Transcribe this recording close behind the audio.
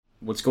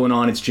What's going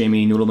on? It's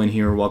Jamie Noodleman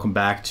here. Welcome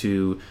back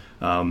to,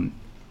 we don't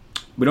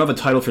have a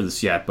title for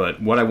this yet,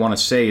 but what I want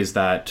to say is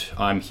that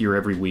I'm here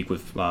every week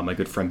with my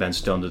good friend Ben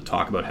Stone to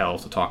talk about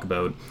health, to talk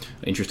about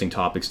interesting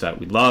topics that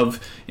we love,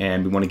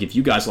 and we want to give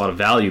you guys a lot of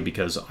value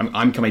because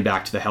I'm coming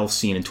back to the health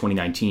scene in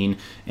 2019,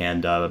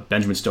 and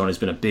Benjamin Stone has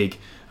been a big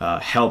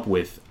help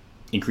with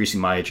increasing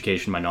my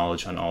education, my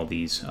knowledge on all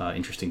these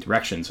interesting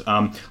directions.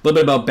 A little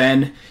bit about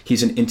Ben.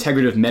 He's an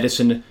integrative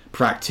medicine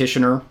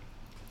practitioner,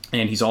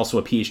 and he's also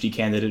a PhD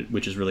candidate,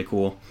 which is really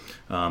cool.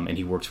 And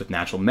he works with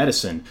natural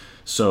medicine.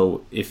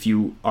 So if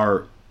you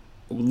are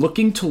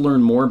looking to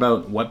learn more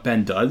about what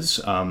Ben does,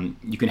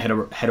 you can head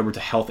over to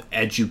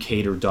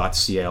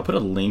healtheducator.ca. I'll put a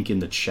link in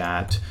the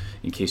chat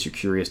in case you're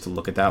curious to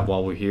look at that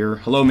while we're here.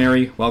 Hello,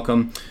 Mary.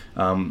 Welcome.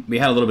 We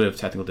had a little bit of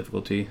technical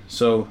difficulty.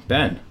 So,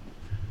 Ben,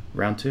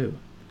 round two.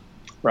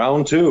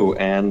 Round two,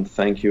 and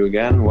thank you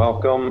again.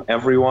 Welcome,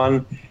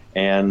 everyone,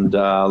 and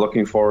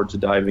looking forward to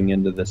diving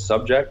into this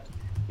subject.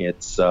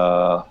 It's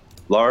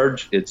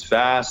large, it's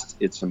fast,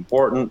 it's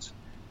important,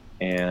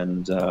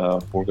 and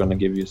we're going to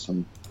give you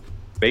some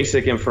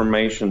basic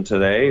information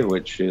today,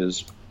 which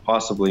is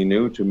possibly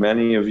new to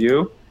many of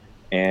you,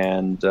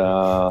 and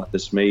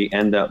this may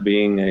end up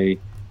being a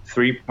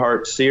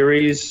three-part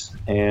series,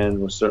 and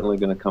we're certainly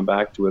going to come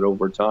back to it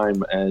over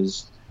time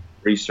as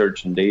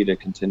research and data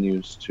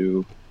continues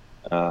to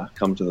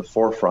come to the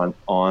forefront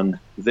on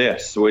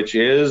this, which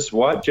is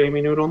what,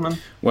 Jamie Noodleman?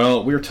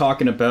 Well, we're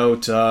talking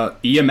about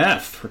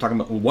EMF. We're talking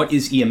about what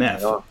is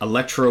EMF? Yeah.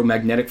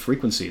 Electromagnetic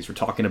frequencies. We're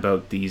talking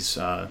about these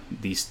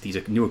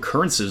new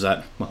occurrences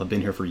that have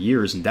been here for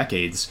years and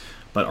decades,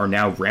 but are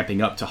now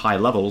ramping up to high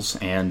levels,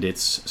 and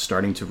it's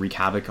starting to wreak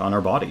havoc on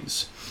our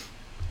bodies.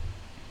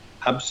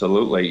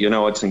 Absolutely. You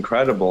know, it's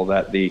incredible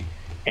that the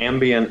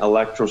ambient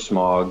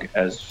electrosmog,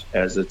 as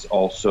it's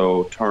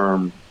also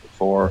termed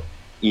for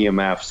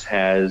EMFs,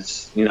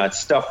 has, you know, it's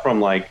stuff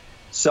from like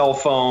cell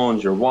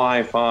phones, your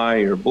Wi-Fi,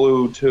 your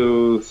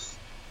Bluetooth,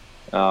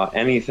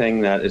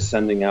 anything that is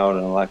sending out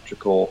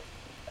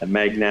a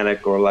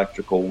magnetic or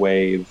electrical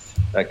wave.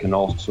 That can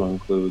also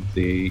include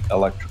the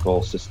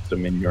electrical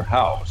system in your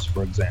house,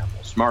 for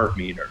example, smart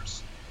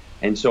meters.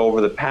 And so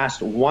over the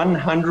past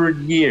 100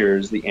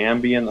 years, the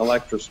ambient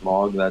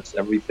electrosmog, that's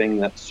everything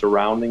that's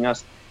surrounding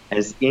us,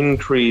 has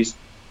increased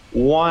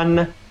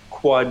 1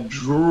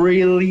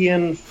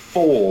 quadrillion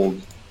fold.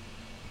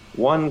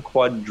 1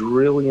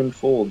 quadrillion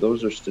fold.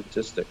 Those are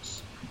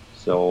statistics.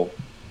 So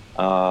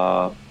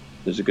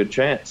there's a good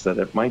chance that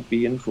it might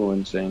be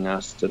influencing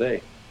us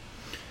today.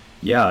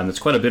 Yeah, and it's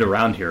quite a bit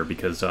around here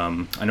because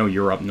I know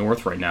you're up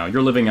north right now.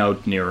 You're living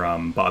out near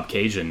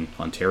Bobcaygeon,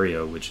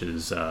 Ontario, which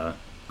is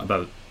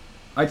about,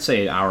 I'd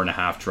say, an hour and a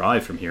half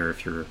drive from here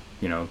if you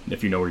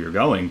know where you're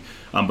going.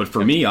 But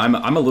for me, I'm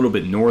a little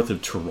bit north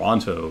of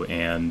Toronto,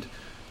 and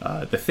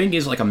the thing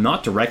is, like, I'm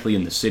not directly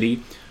in the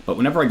city, but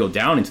whenever I go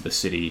down into the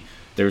city,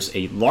 there's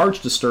a large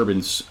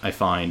disturbance I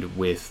find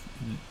with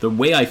the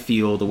way I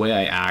feel, the way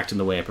I act, and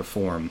the way I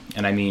perform.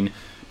 And I mean,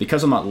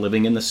 because I'm not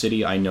living in the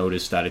city, I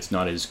notice that it's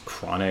not as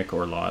chronic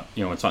or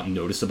it's not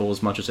noticeable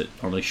as much as it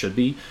normally should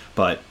be.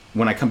 But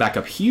when I come back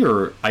up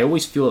here, I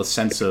always feel a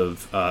sense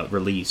of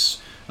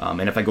release.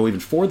 And if I go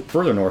even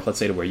further north, let's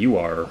say to where you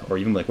are, or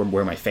even like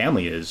where my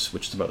family is,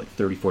 which is about like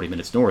 30, 40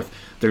 minutes north,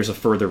 there's a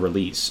further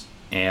release.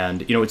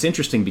 And, you know, it's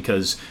interesting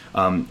because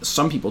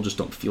some people just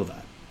don't feel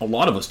that. A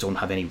lot of us don't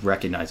have any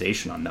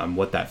recognition on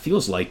what that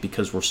feels like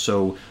because we're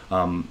so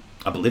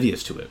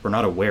oblivious to it. We're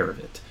not aware of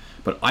it.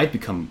 But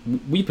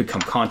we've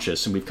become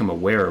conscious, and we've become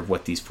aware of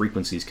what these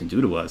frequencies can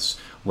do to us,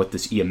 what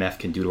this EMF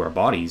can do to our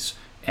bodies.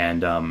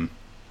 And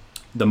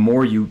the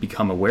more you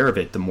become aware of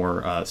it, the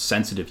more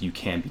sensitive you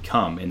can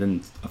become. And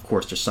then, of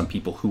course, there's some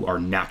people who are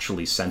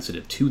naturally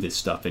sensitive to this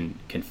stuff and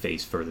can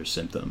face further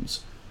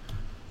symptoms.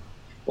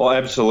 Well,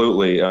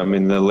 absolutely. I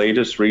mean, the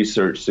latest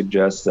research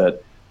suggests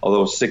that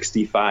although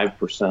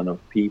 65%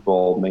 of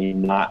people may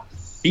not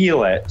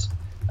feel it,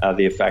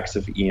 the effects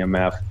of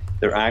EMF,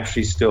 they're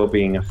actually still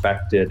being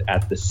affected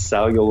at the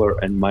cellular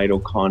and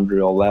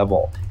mitochondrial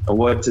level. And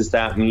what does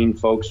that mean,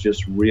 folks?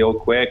 Just real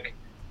quick,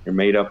 you're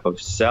made up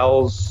of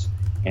cells,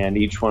 and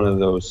each one of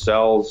those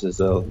cells is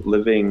a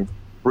living,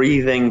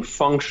 breathing,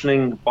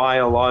 functioning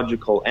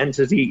biological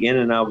entity in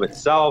and of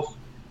itself.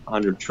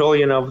 100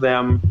 trillion of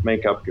them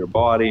make up your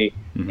body,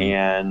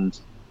 and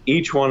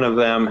each one of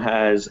them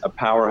has a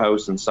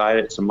powerhouse inside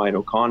it, some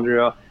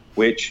mitochondria,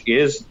 which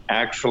is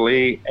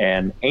actually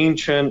an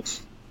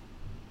ancient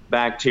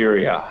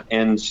bacteria.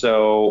 And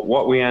so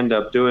what we end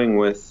up doing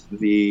with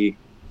the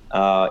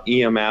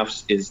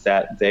EMFs is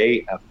that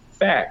they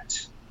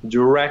affect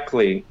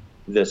directly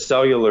the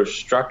cellular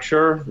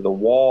structure, the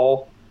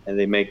wall, and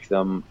they make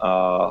them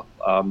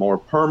more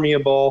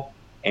permeable,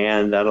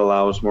 and that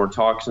allows more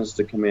toxins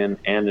to come in,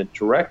 and it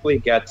directly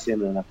gets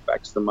in and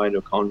affects the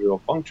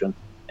mitochondrial function.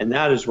 And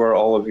that is where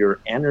all of your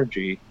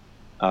energy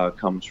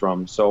comes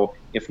from. So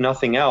if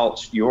nothing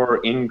else, you're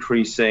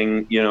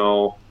increasing,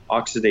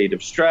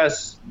 oxidative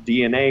stress,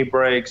 DNA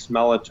breaks,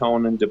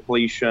 melatonin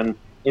depletion,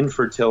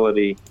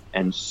 infertility,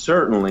 and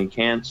certainly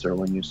cancer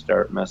when you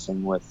start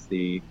messing with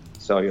the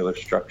cellular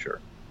structure.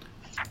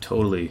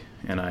 Totally,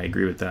 and I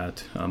agree with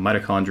that.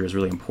 Mitochondria is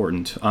really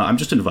important. I'm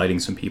just inviting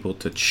some people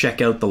to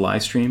check out the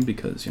live stream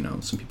because,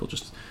 some people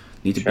just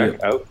need to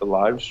check out the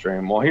live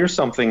stream. Well, here's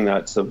something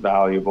that's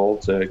valuable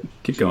to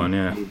keep going.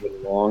 Yeah, move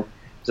it along.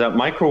 Is that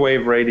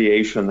microwave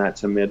radiation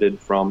that's emitted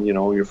from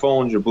your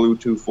phones, your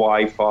Bluetooth,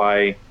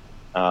 Wi-Fi,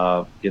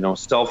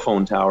 cell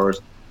phone towers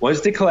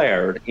was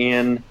declared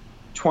in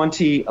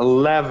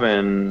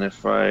 2011.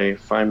 If I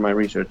find my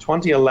research,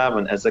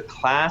 2011 as a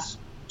Class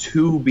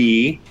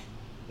 2B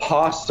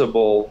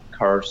possible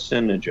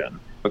carcinogen.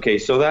 Okay,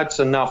 so that's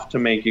enough to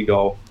make you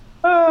go,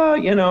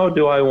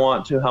 do I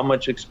want to? How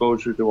much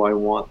exposure do I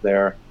want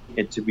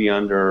it to be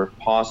under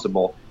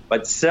possible?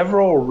 But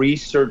several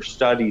research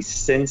studies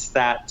since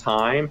that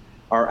time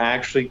are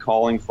actually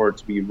calling for it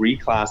to be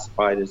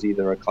reclassified as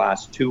either a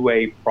Class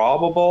 2A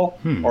probable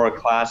or a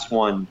Class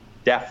 1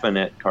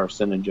 definite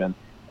carcinogen.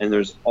 And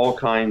there's all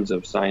kinds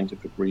of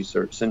scientific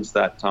research since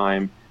that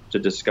time to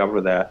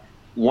discover that.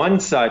 One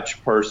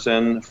such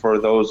person, for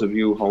those of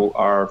you who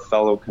are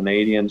fellow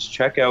Canadians,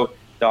 check out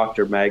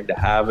Dr. Magda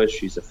Havis.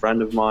 She's a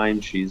friend of mine.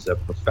 She's a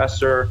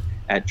professor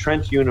at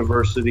Trent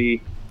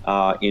University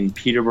in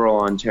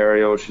Peterborough,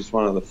 Ontario. She's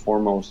one of the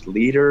foremost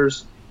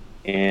leaders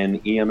in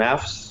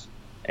EMFs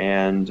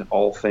and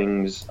all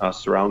things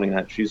surrounding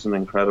that. She's an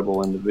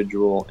incredible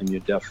individual, and you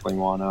definitely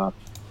want to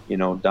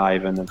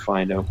dive in and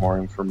find out more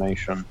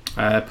information.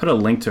 I put a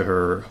link to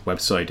her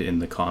website in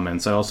the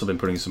comments. I've also been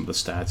putting some of the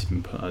stats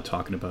you've been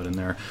talking about in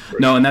there. Great.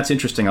 No, and that's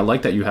interesting. I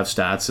like that you have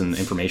stats and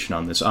information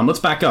on this. Let's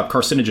back up.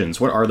 Carcinogens,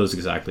 what are those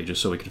exactly,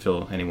 just so we can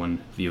fill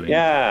anyone viewing?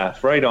 Yeah,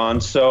 right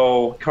on.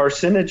 So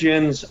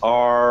carcinogens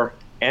are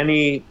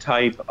any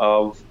type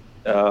of,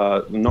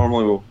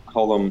 normally we'll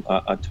call them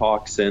a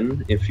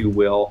toxin, if you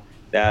will,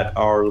 that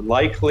are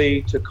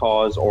likely to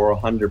cause or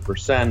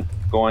 100%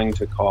 going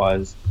to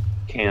cause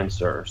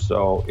cancer.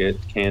 So it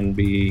can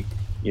be,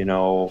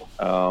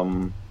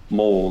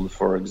 mold,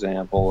 for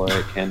example, or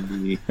it can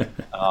be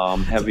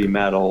heavy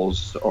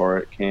metals, or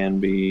it can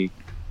be,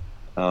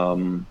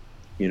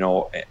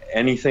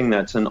 anything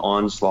that's an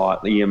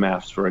onslaught,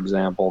 EMFs, for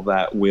example,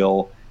 that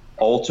will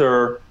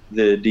alter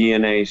the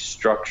DNA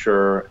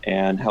structure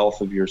and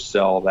health of your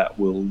cell, that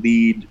will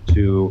lead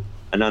to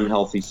an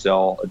unhealthy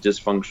cell, a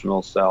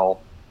dysfunctional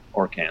cell,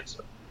 or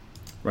cancer.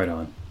 Right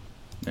on.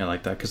 I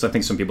like that, because I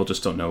think some people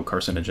just don't know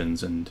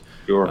carcinogens, and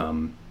sure.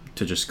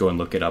 To just go and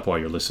look it up while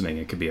you're listening.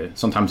 It could be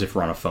sometimes if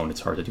we're on a phone,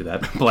 it's hard to do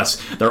that.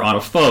 Plus, they're on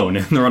a phone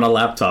and they're on a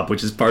laptop,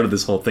 which is part of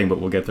this whole thing,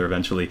 but we'll get there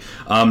eventually.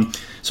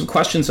 Some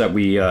questions that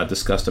we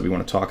discussed that we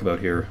want to talk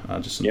about here,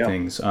 just some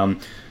things.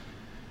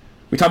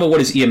 We talked about what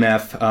is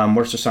EMF,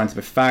 what's the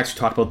scientific facts, we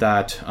talked about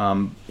that.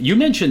 You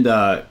mentioned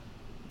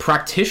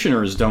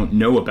practitioners don't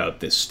know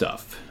about this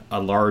stuff.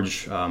 A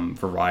large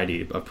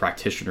variety of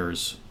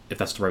practitioners, if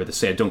that's the right way to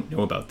say it, don't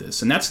know about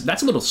this. And that's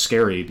a little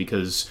scary,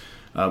 because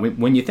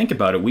when you think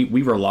about it,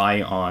 we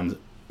rely on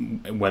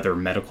whether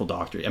medical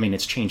doctors,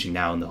 it's changing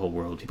now in the whole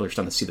world. People are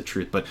starting to see the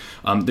truth. But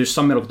there's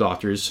some medical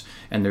doctors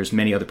and there's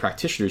many other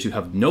practitioners who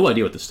have no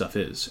idea what this stuff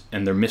is.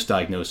 And they're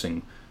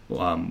misdiagnosing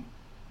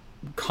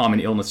common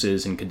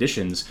illnesses and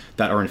conditions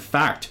that are in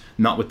fact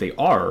not what they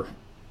are,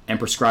 and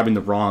prescribing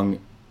the wrong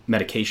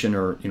medication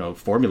or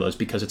formulas,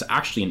 because it's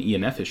actually an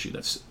EMF issue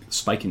that's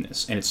spiking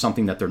this. And it's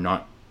something that they're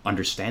not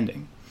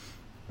understanding.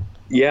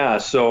 Yeah,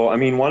 so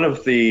one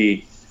of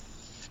the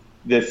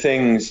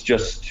things,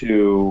 just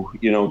to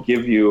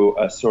give you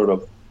a sort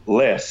of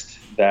list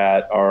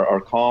that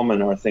are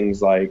common, are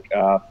things like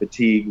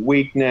fatigue,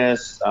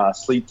 weakness,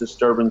 sleep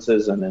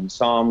disturbances and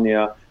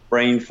insomnia,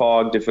 brain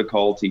fog,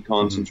 difficulty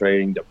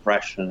concentrating,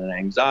 depression and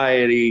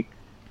anxiety,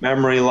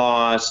 memory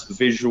loss,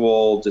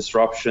 visual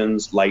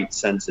disruptions, light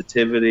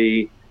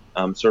sensitivity,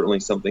 certainly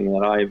something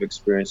that I've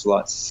experienced a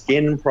lot,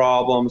 skin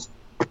problems,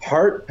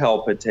 heart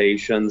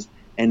palpitations,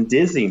 and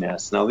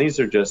dizziness. Now, these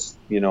are just,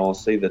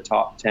 say the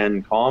top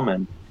 10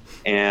 common.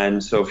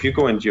 And so if you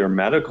go into your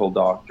medical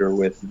doctor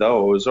with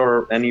those,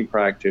 or any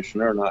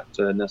practitioner, not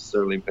to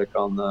necessarily pick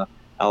on the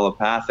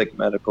allopathic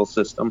medical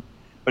system,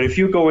 but if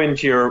you go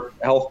into your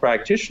health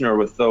practitioner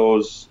with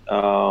those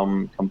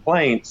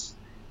complaints,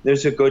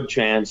 there's a good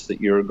chance that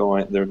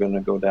they're going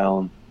to go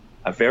down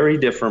a very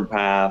different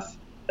path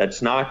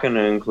that's not going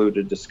to include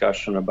a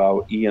discussion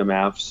about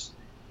EMFs,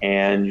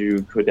 and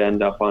you could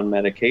end up on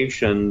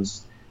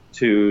medications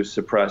to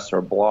suppress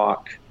or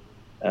block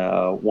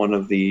one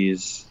of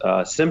these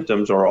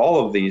symptoms or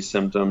all of these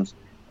symptoms,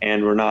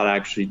 and we're not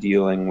actually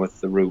dealing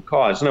with the root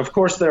cause. And of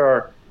course, there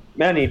are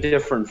many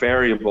different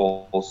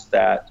variables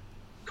that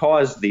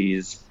cause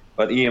these,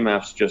 but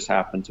EMFs just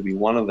happen to be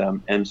one of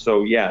them. And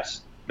so,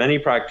 yes, many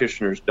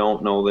practitioners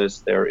don't know this.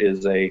 There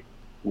is a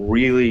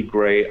really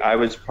great, I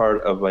was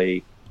part of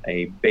a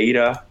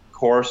beta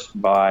course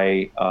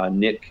by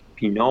Nick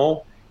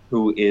Pinot,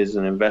 who is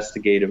an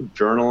investigative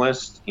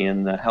journalist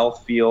in the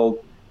health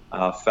field,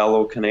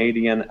 fellow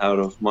Canadian out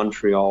of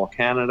Montreal,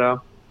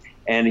 Canada.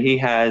 And he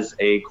has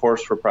a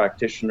course for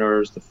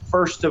practitioners, the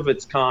first of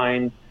its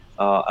kind,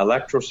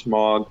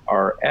 Electrosmog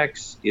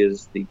RX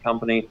is the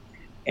company.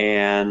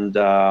 And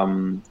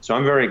so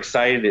I'm very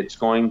excited. It's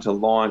going to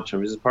launch.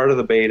 This is part of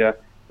the beta,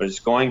 but it's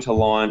going to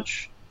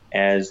launch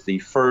as the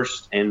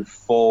first and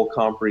full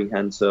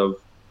comprehensive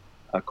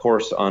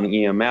course on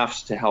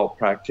EMFs to help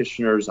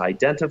practitioners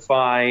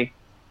identify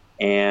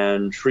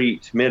and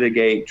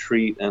mitigate,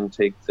 treat, and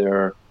take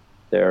their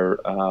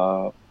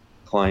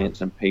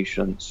clients and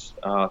patients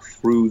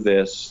through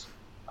this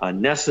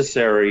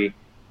necessary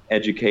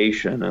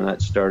education, and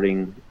that's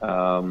starting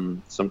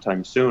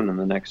sometime soon in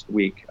the next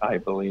week, I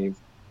believe.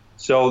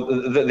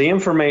 So the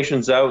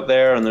information's out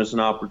there, and there's an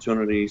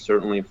opportunity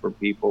certainly for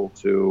people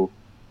to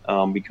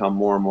become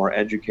more and more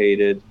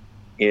educated.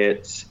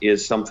 It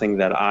is something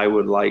that I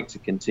would like to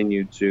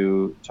continue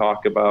to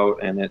talk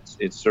about, and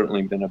it's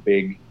certainly been a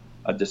big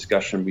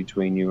discussion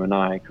between you and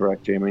I,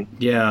 correct, Jamie?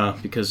 Yeah,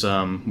 because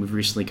we've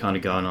recently kind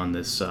of gone on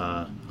this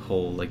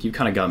whole, like, you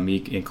kind of got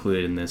me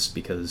included in this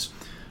because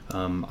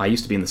I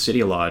used to be in the city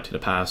a lot in a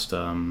past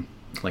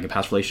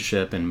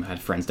relationship, and had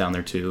friends down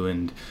there too,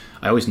 and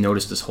I always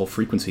noticed this whole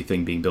frequency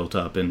thing being built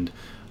up, and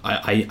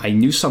I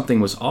knew something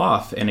was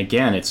off. And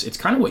again, it's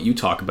kind of what you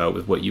talk about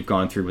with what you've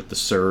gone through with the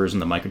SIRS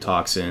and the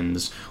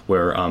mycotoxins,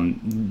 where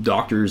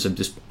doctors and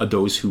just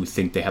those who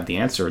think they have the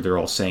answer, they're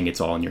all saying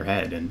it's all in your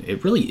head, and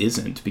it really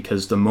isn't,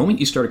 because the moment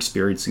you start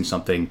experiencing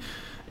something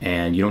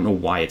and you don't know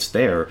why it's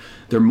there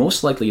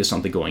most likely is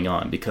something going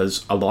on,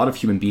 because a lot of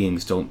human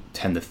beings don't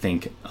tend to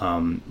think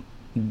a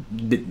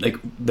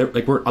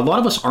lot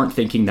of us aren't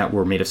thinking that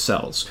we're made of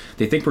cells.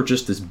 They think we're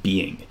just this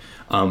being,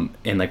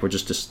 and like we're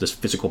just this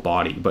physical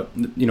body. But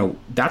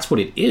that's what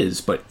it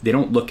is. But they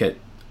don't look at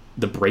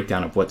the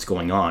breakdown of what's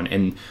going on,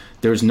 and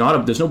there's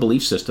no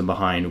belief system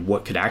behind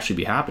what could actually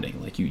be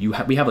happening. Like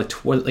we have I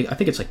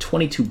think it's like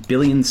 22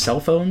 billion cell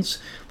phones.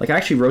 Like, I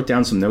actually wrote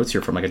down some notes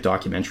here from like a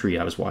documentary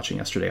I was watching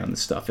yesterday on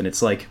this stuff, and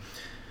it's like,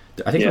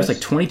 I think it was like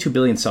 22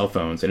 billion cell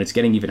phones, and it's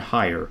getting even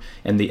higher.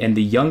 And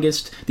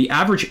the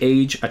average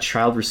age a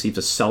child receives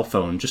a cell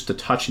phone just to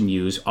touch and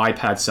use,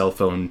 iPad, cell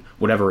phone,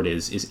 whatever it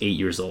is 8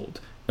 years old.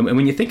 And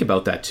when you think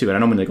about that too, and I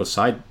know I'm going to go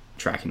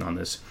sidetracking on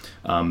this,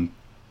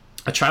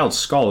 a child's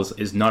skull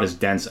is not as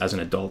dense as an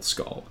adult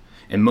skull.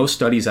 And most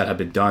studies that have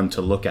been done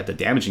to look at the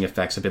damaging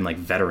effects have been like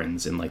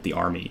veterans in like the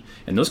army,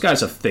 and those guys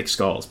have thick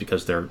skulls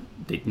because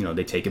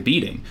they take a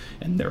beating,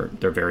 and they're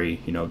very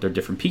they're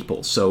different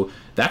people. So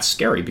that's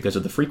scary because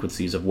of the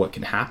frequencies of what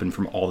can happen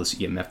from all this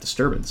EMF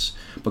disturbance.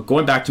 But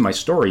going back to my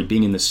story,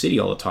 being in the city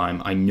all the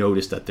time, I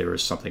noticed that there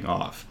was something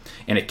off,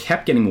 and it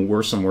kept getting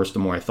worse and worse the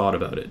more I thought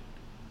about it.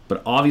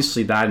 But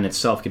obviously that in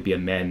itself could be a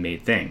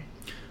man-made thing.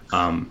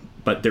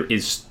 But there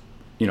is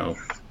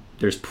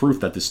there's proof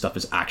that this stuff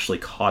is actually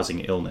causing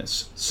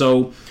illness.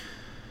 So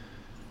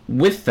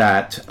with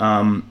that,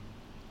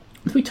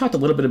 we talked a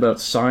little bit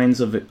about signs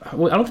of it.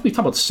 Well, I don't think we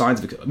talked about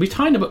signs of it. We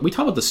talked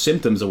about the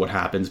symptoms of what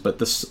happens, but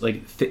this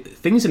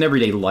things in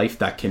everyday life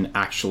that can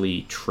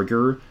actually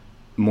trigger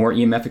more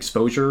EMF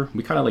exposure.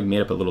 We kind of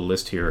made up a little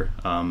list here.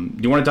 Do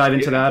you want to dive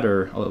into that,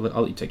 or I'll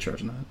let you take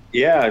charge of that?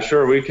 Yeah,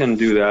 sure, we can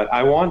do that.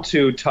 I want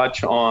to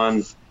touch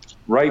on,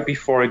 right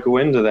before I go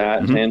into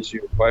that, to answer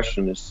your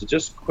question, is to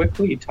just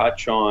quickly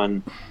touch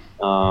on,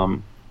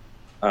 I've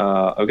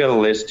got a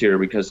list here,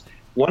 because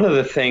one of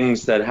the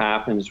things that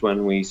happens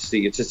when we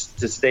see, it's just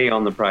to stay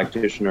on the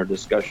practitioner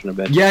discussion a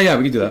bit. Yeah,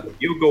 we can do that.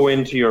 You go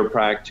into your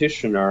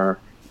practitioner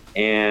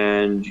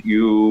and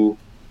you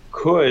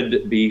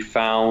could be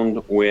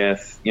found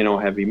with,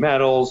 heavy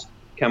metals,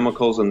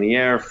 chemicals in the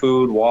air,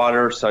 food,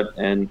 water,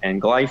 and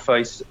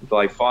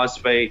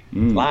glyphosate,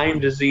 Lyme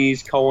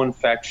disease,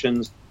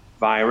 co-infections,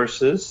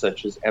 viruses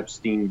such as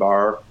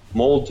Epstein-Barr,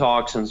 mold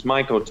toxins,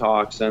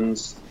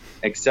 mycotoxins,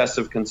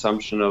 excessive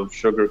consumption of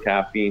sugar,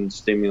 caffeine,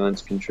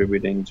 stimulants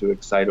contributing to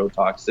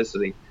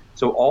excitotoxicity.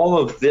 So all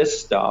of this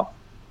stuff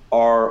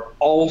are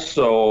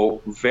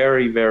also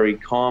very, very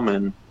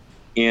common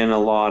in a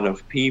lot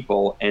of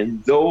people,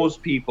 and those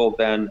people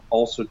then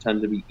also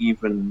tend to be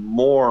even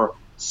more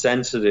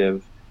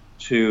sensitive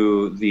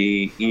to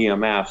the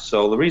EMF.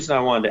 So the reason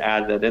I wanted to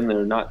add that in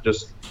there, not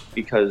just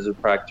because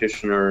of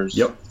practitioners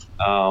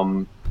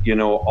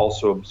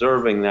also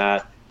observing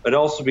that, but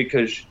also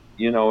because,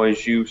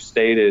 as you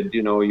stated,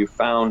 you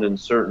found in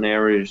certain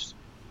areas,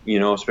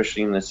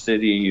 especially in the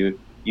city,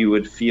 you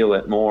would feel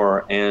it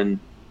more. And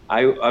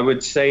I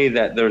would say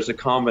that there's a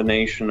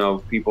combination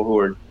of people who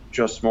are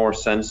just more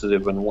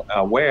sensitive and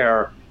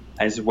aware,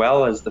 as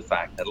well as the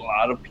fact that a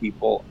lot of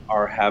people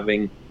are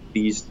having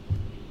these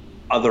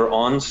other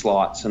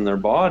onslaughts in their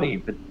body,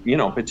 but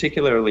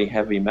particularly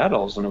heavy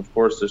metals. And of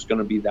course, there's going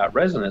to be that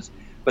resonance.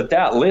 But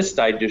that list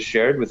I just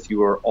shared with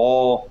you are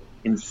all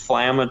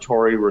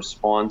inflammatory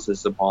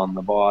responses upon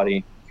the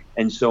body.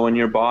 And so when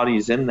your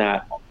body's in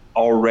that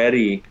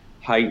already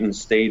heightened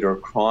state or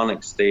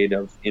chronic state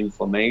of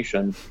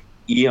inflammation,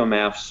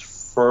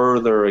 EMFs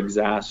further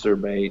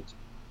exacerbate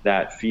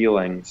that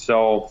feeling.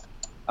 So,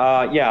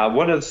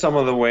 what are some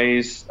of the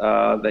ways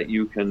that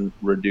you can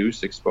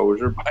reduce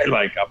exposure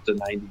by up to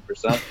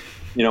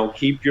 90%?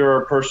 Keep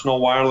your personal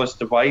wireless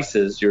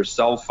devices, your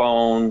cell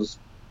phones,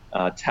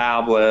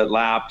 tablet,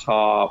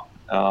 laptop,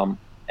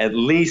 at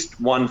least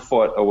 1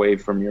 foot away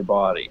from your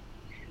body.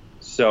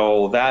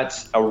 So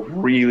that's a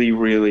really,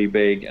 really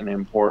big and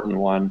important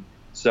one.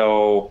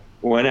 So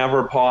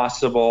whenever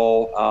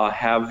possible,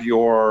 have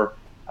your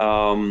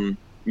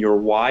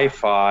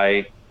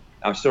Wi-Fi,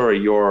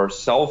 your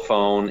cell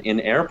phone in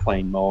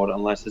airplane mode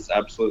unless it's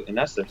absolutely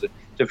necessary.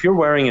 So if you're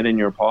wearing it in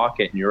your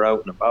pocket and you're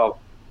out and about,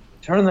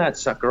 turn that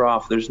sucker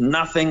off. There's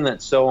nothing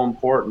that's so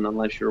important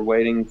unless you're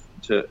waiting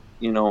to,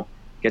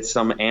 get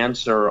some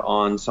answer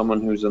on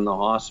someone who's in the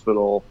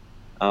hospital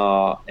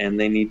and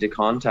they need to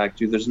contact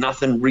you. There's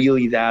nothing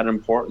really that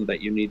important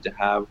that you need to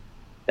have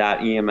that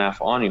EMF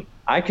on you.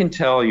 I can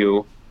tell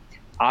you,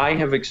 I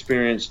have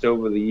experienced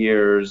over the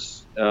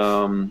years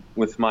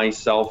with my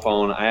cell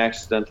phone, I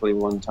accidentally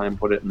one time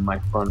put it in my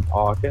front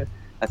pocket.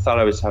 I thought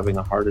I was having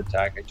a heart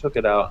attack. I took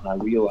it out and I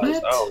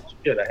realized, oh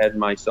shit, I had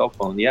my cell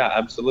phone. Yeah,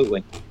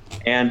 absolutely.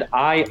 And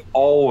I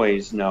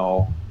always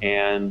know,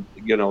 and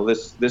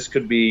this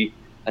could be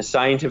a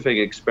scientific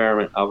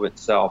experiment of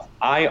itself.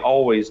 I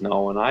always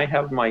know, and I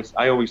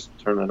always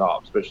turn it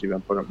off, especially if I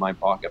put it in my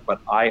pocket,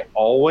 but I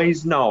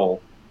always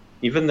know,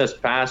 even this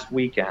past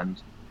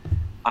weekend,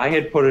 I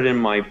had put it in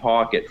my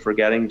pocket,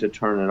 forgetting to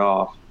turn it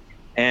off.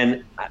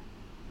 And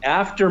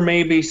after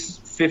maybe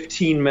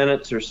 15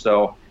 minutes or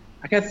so,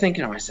 I got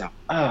thinking to myself,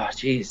 oh,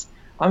 geez,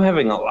 I'm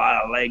having a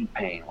lot of leg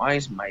pain. Why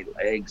is my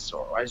leg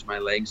sore? Why is my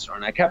leg sore?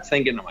 And I kept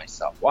thinking to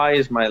myself, why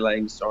is my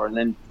leg sore? And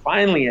then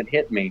finally it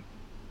hit me,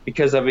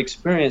 because I've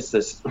experienced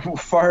this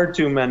far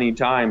too many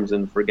times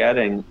and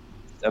forgetting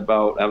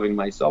about having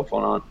my cell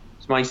phone on.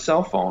 It's my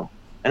cell phone.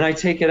 And I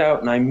take it out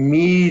and I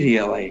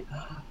immediately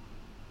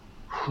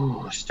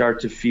start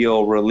to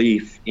feel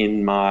relief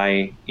in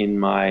my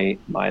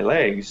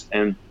legs.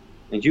 And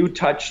you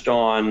touched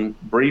on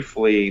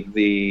briefly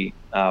the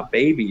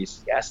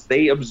babies. Yes,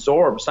 they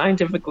absorb,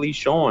 scientifically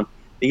shown,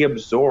 they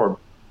absorb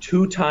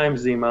 2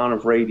 times the amount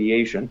of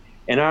radiation.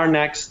 In our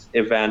next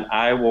event,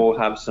 I will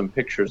have some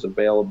pictures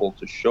available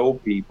to show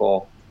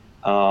people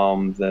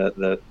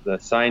the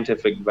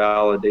scientific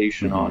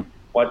validation on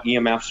what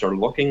EMFs are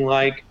looking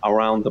like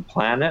around the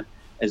planet,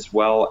 as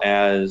well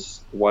as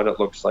what it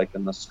looks like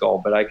in the skull.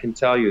 But I can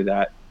tell you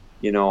that,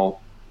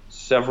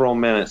 several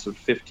minutes of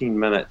 15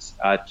 minutes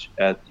at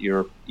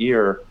your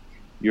ear,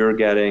 you're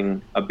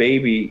getting, a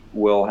baby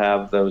will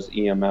have those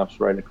EMFs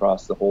right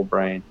across the whole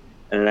brain,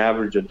 and an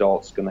average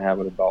adult's going to have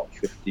it about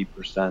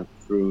 50%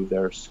 through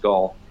their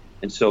skull.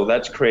 And so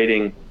that's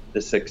creating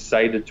this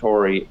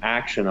excitatory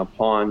action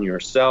upon your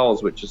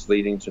cells, which is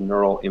leading to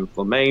neural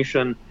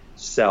inflammation,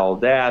 cell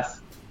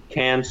death,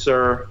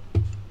 cancer,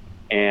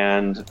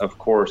 and of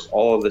course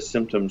all of the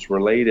symptoms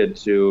related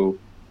to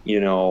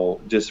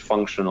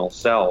dysfunctional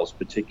cells,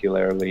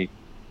 particularly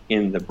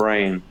in the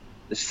brain.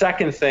 The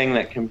second thing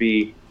that can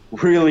be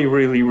really,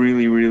 really,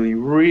 really, really,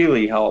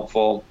 really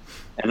helpful,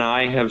 and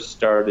I have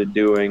started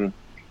doing,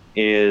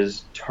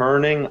 is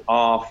turning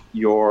off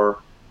your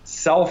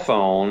cell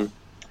phone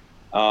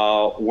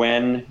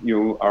when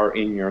you are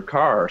in your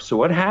car. So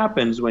what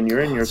happens when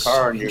you're in your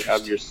car and you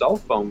have your cell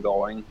phone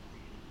going,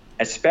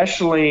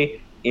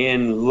 especially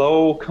in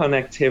low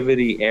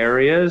connectivity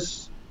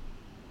areas,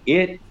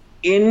 it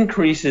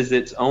increases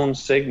its own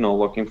signal,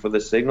 looking for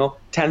the signal,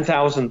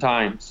 10,000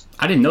 times.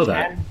 I didn't know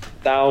that.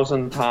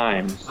 10,000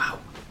 times. Wow.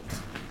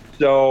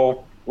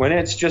 So when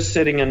it's just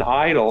sitting in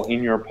idle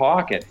in your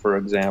pocket, for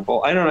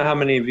example, I don't know how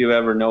many of you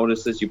ever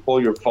noticed this. You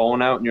pull your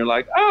phone out and you're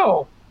like,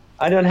 oh,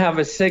 I don't have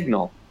a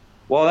signal.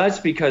 Well, that's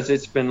because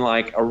it's been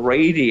like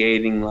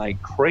irradiating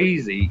like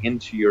crazy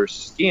into your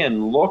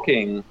skin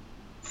looking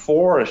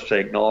for a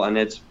signal, and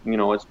it's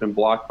been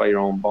blocked by your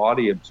own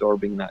body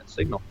absorbing that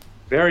signal.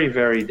 Very,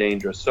 very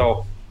dangerous.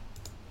 So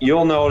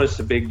you'll notice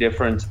a big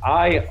difference.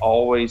 I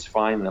always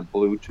find that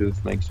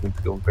Bluetooth makes me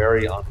feel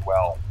very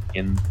unwell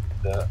in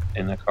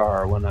the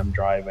car when I'm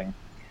driving.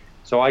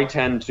 So I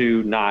tend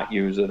to not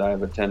use it. I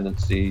have a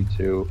tendency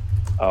to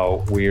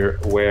wear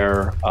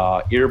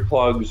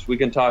earplugs. We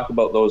can talk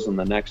about those in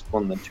the next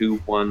one, the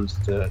tube ones,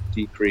 to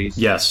decrease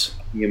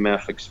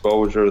EMF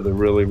exposure. They're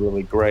really,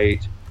 really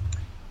great.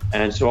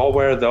 And so I'll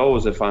wear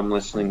those if I'm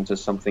listening to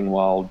something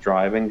while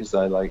driving, because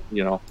I like,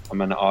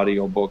 I'm an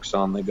audiobooks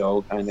on the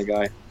go kind of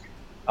guy.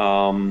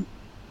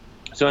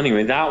 So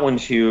anyway, that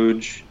one's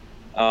huge.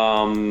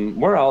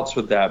 Where else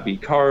would that be?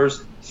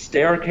 Cars,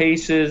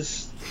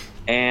 staircases,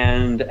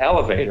 and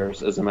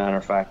elevators, as a matter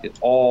of fact. It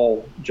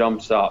all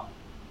jumps up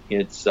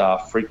its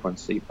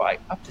frequency by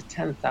up to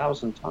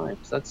 10,000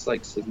 times. That's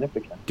like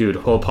significant. Dude,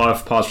 hold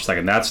pause for a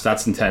second.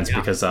 That's intense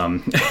because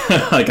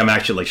like I'm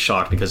actually like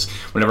shocked, because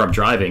whenever I'm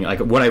driving, like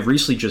what I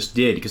recently just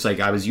did, because like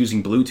I was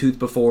using Bluetooth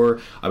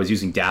before, I was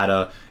using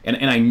data, and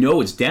I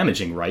know it's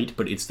damaging, right?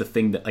 But it's the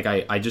thing that like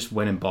I just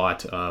went and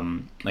bought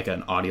like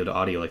an audio to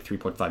audio like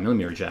 3.5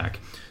 millimeter jack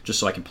just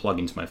so I can plug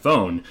into my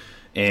phone,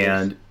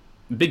 and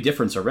big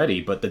difference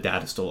already, but the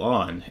data's still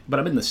on. But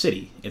I'm in the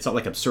city. It's not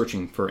like I'm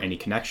searching for any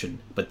connection.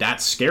 But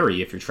that's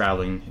scary if you're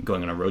traveling,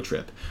 going on a road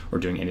trip, or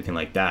doing anything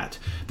like that.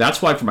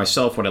 That's why for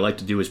myself, what I like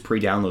to do is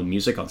pre-download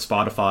music on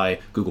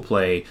Spotify, Google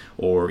Play,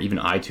 or even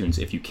iTunes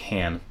if you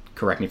can.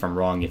 Correct me if I'm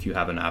wrong if you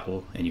have an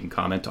Apple, and you can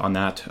comment on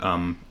that.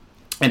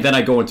 And then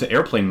I go into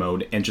airplane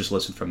mode and just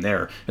listen from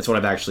there. That's what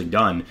I've actually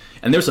done.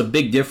 And there's a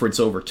big difference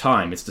over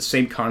time. It's the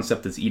same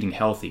concept as eating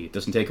healthy. It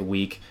doesn't take a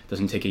week,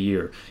 doesn't take a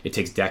year. It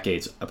takes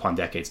decades upon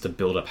decades to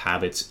build up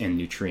habits and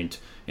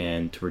nutrient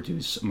and to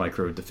reduce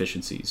micro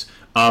deficiencies.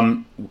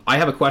 I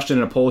have a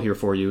question and a poll here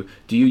for you.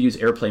 Do you use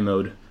airplane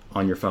mode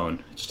on your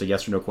phone? Just a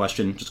yes or no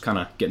question. Just kind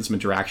of getting some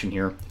interaction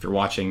here. If you're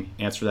watching,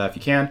 answer that if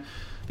you can.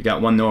 We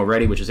got one no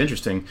already, which is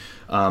interesting.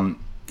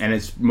 And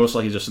it's most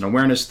likely just an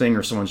awareness thing,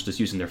 or someone's just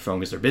using their phone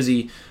because they're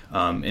busy,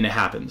 and it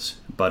happens.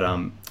 But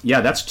yeah,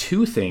 that's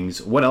two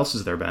things. What else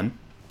is there, Ben?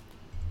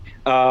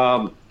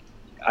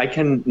 I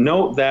can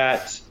note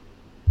that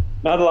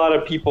not a lot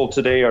of people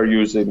today are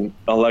using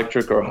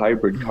electric or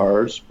hybrid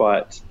cars,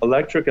 but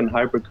electric and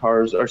hybrid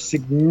cars are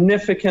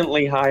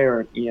significantly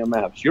higher in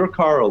EMFs. Your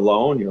car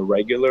alone, your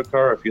regular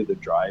car, if you're the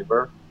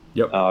driver,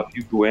 yep. If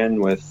you go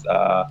in with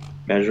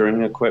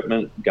measuring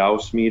equipment,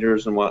 Gauss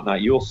meters and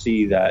whatnot, you'll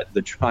see that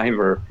the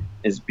driver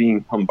is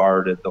being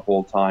bombarded the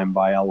whole time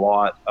by a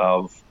lot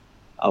of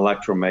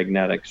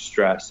electromagnetic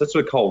stress. That's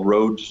what we call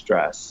road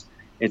stress.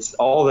 It's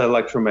all the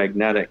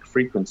electromagnetic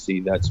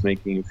frequency that's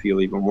making you feel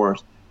even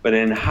worse. But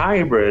in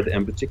hybrid,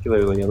 and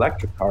particularly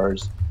electric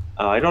cars,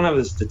 I don't have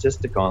the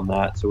statistic on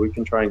that, so we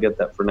can try and get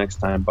that for next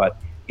time, but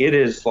it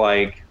is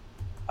like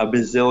a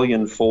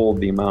bazillion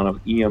fold the amount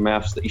of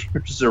EMFs that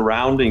you're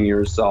surrounding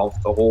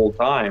yourself the whole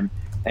time.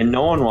 And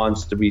no one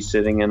wants to be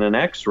sitting in an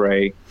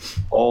X-ray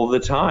all the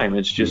time.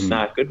 It's just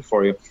not good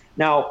for you.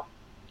 Now,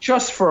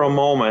 just for a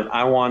moment,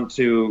 I want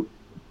to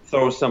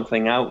throw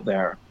something out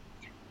there.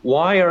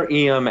 Why are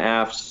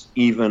EMFs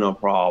even a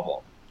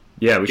problem?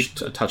 Yeah, we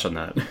should touch on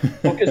that.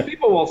 Well, because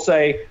people will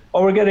say,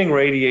 oh, we're getting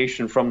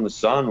radiation from the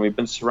sun. We've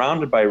been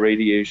surrounded by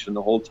radiation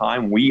the whole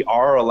time. We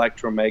are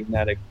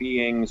electromagnetic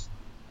beings.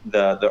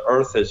 The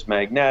Earth is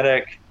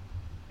magnetic.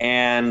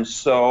 And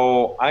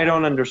so I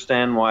don't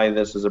understand why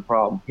this is a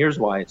problem. Here's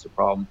why it's a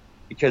problem.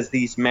 Because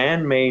these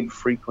man-made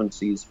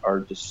frequencies are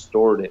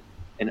distorted.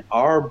 In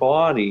our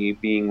body,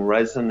 being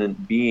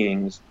resonant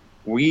beings,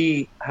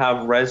 we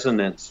have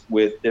resonance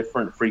with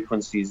different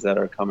frequencies that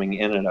are coming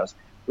in at us,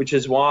 which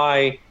is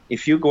why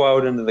if you go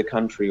out into the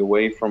country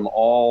away from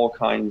all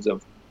kinds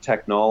of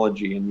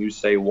technology and you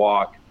say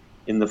walk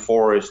in the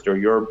forest or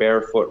you're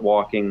barefoot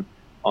walking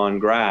on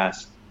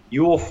grass,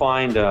 you will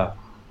find a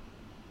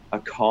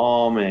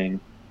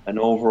calming, an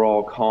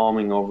overall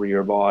calming over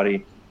your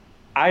body.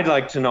 I'd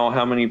like to know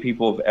how many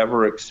people have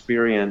ever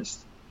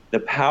experienced the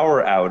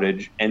power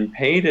outage and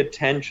paid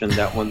attention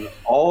that when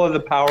all of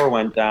the power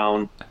went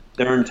down,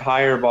 their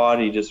entire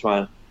body just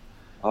went,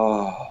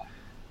 oh.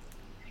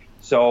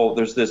 So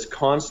there's this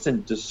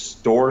constant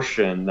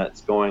distortion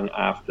that's going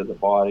after the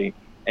body.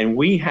 And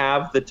we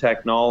have the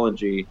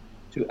technology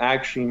to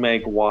actually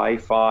make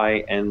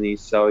Wi-Fi and these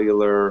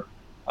cellular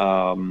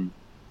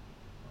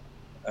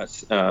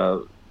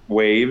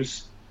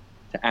waves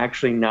to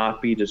actually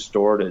not be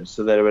distorted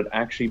so that it would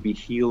actually be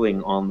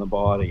healing on the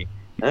body.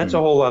 And that's a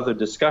whole other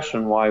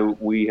discussion why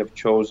we have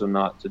chosen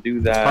not to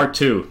do that. Part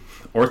 2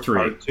 or 3.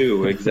 Part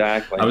 2,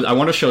 exactly. I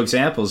want to show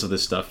examples of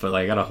this stuff, but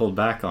I got to hold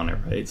back on it,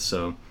 right?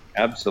 So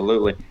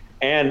absolutely.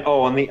 And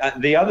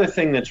the other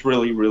thing that's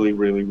really, really,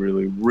 really,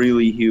 really,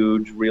 really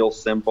huge, real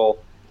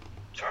simple,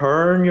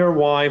 turn your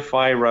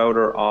Wi-Fi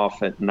router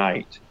off at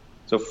night.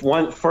 So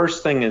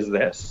first thing is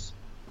this.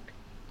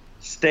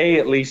 Stay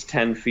at least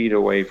 10 feet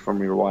away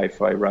from your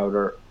Wi-Fi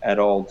router at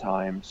all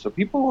times. So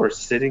people who are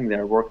sitting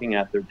there working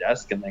at their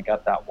desk and they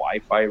got that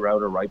Wi-Fi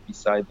router right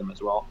beside them as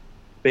well,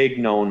 big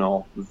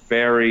no-no,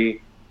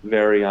 very,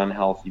 very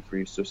unhealthy for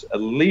you. So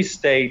at least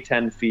stay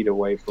 10 feet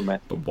away from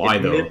it. But why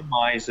though? It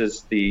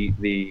minimizes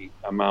the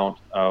amount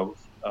of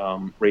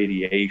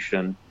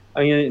radiation.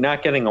 I mean, you're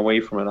not getting away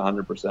from it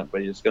 100%,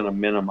 but it's going to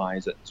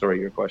minimize it. Sorry,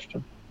 your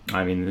question.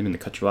 I mean, I didn't mean to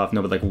cut you off.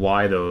 No, but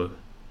why though?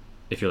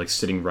 If you're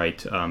sitting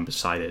right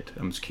beside it,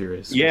 I'm just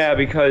curious. Yeah,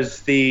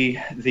 because it's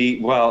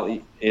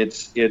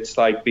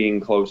like being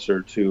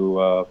closer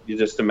to. You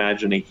just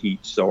imagine a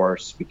heat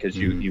source because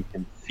you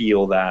can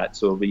feel that,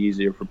 so it'll be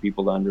easier for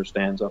people to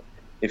understand. So,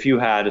 if you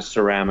had a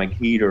ceramic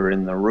heater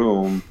in the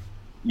room,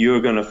 you're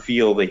going to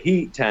feel the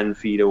heat 10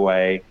 feet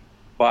away.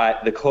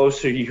 But the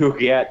closer you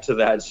get to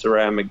that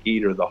ceramic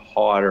heater, the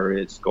hotter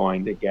it's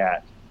going to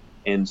get.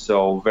 And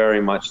so,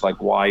 very much like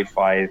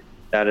Wi-Fi,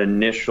 that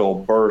initial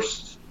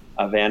burst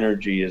of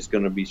energy is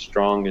going to be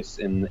strongest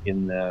in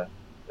the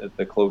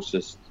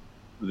closest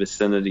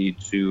vicinity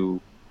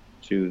to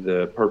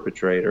the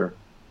perpetrator.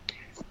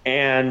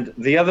 And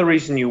the other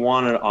reason you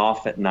want it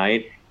off at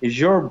night is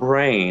your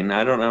brain,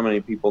 I don't know how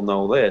many people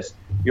know this,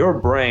 your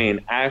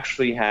brain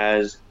actually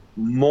has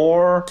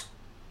more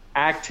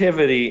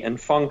activity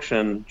and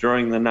function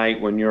during the night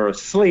when you're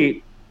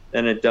asleep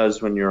than it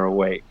does when you're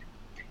awake.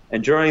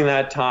 And during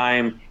that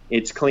time,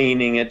 it's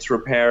cleaning, it's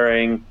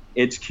repairing,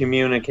 it's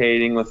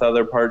communicating with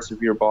other parts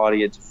of your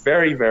body. It's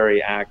very,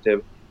 very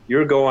active.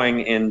 You're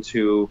going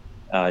into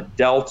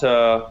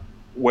delta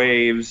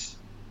waves.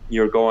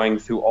 You're going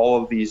through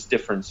all of these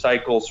different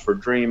cycles for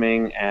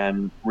dreaming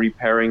and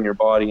repairing your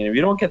body. And if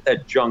you don't get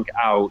that junk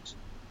out,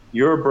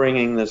 you're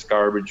bringing this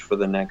garbage for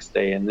the next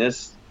day. And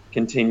this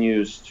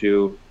continues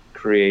to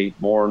create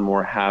more and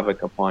more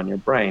havoc upon your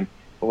brain.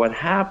 But what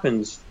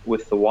happens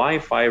with the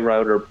Wi-Fi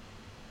router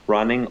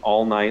running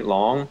all night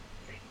long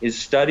is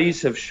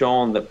studies have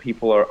shown that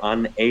people are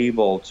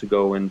unable to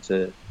go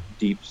into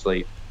deep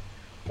sleep,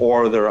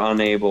 or they're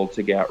unable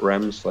to get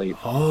REM sleep.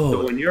 Oh.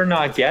 So when you're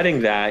not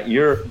getting that,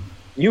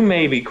 you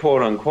may be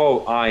quote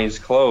unquote eyes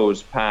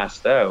closed,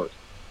 passed out.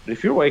 But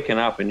if you're waking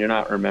up and you're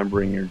not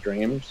remembering your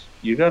dreams,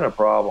 you got a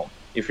problem.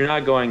 If you're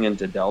not going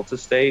into delta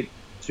state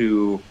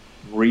to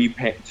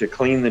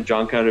clean the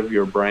junk out of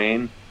your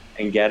brain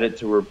and get it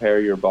to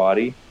repair your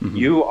body,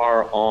 you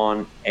are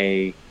on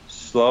a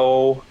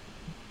slow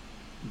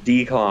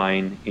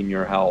decline in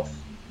your health.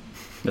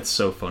 That's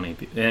so funny.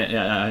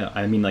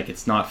 I mean, like,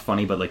 it's not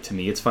funny, but like to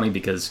me, it's funny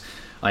because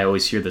I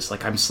always hear this,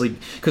 like, I'm sleeping.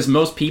 Because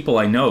most people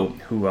I know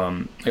who,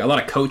 like a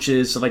lot of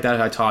coaches, stuff like that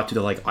I talk to,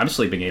 they're like, I'm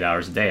sleeping 8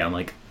 hours a day. I'm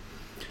like,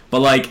 but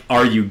like,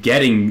 are you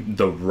getting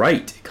the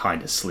right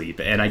kind of sleep?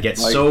 And I get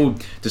so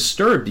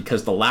disturbed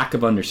because the lack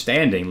of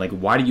understanding. Like,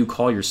 why do you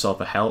call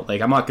yourself a health?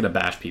 Like, I'm not going to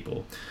bash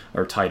people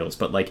or titles,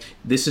 but like,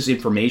 this is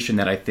information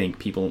that I think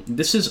people,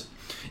 this is,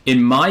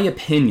 in my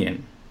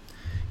opinion,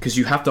 because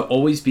you have to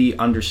always be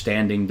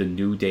understanding the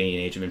new day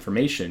and age of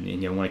information,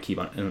 and you want to keep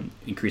on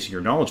increasing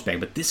your knowledge bank.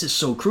 But this is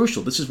so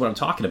crucial. This is what I'm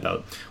talking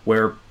about,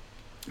 where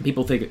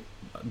people think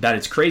that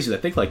it's crazy to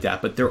think like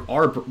that, but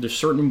there's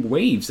certain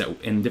waves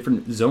that in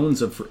different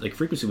zones of like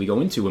frequency we go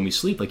into when we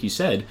sleep, like you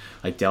said,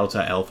 like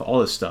delta, alpha, all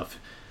this stuff,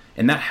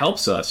 and that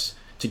helps us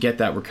to get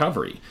that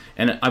recovery.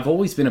 And I've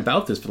always been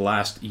about this for the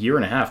last year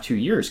and a half, 2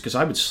 years, because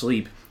I would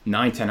sleep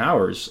 9-10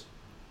 hours,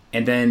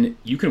 and then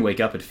you can wake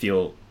up and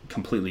feel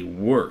completely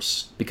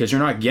worse because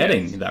you're not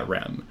getting that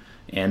REM.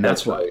 And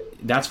that's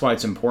why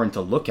it's important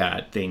to look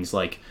at things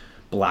like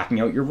blacking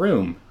out your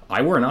room.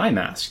 I wear an eye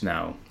mask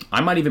now.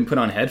 I might even put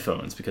on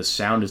headphones because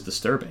sound is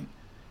disturbing.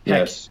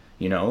 Heck, Yes.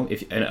 you know,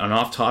 if an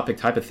off-topic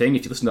type of thing,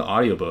 if you listen to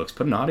audiobooks,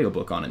 put an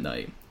audiobook on at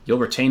night. You'll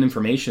retain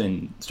information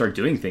and start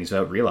doing things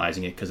without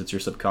realizing it because it's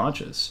your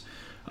subconscious.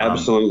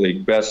 Absolutely.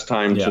 Best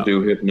time to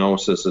do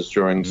hypnosis is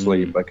during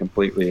sleep. I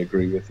completely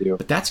agree with you.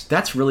 But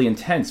that's really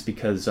intense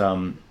because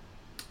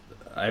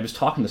I was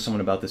talking to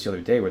someone about this the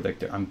other day where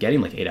like I'm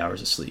getting like 8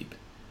 hours of sleep,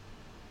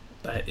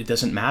 but it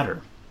doesn't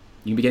matter.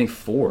 You can be getting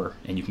 4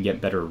 and you can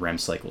get better REM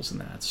cycles than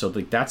that. So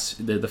like that's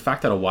the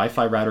fact that a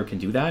Wi-Fi router can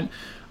do that.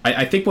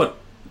 I think what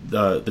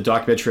the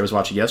documentary I was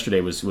watching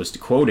yesterday was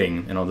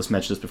quoting, and I'll just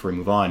mention this before we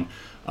move on.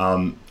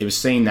 It was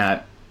saying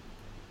that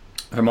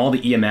from all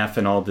the EMF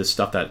and all this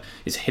stuff that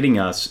is hitting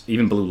us,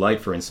 even blue light,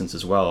 for instance,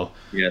 as well.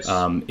 Yes.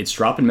 It's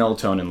dropping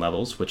melatonin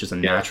levels, which is a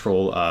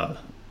natural. I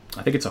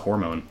think it's a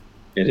hormone.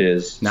 It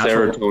is.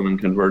 Serotonin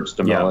converts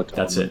to melatonin. Yeah,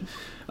 that's it.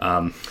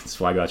 That's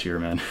why I got you here,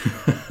 man.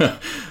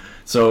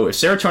 So if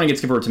serotonin gets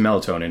converted to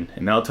melatonin,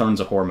 and melatonin's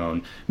a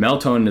hormone,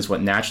 melatonin is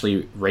what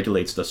naturally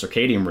regulates the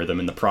circadian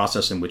rhythm and the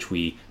process in which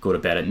we go to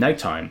bed at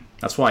nighttime.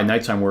 That's why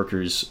nighttime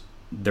workers,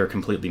 they're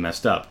completely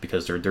messed up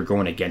because they're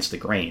going against the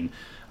grain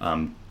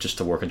just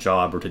to work a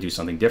job or to do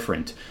something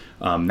different.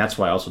 That's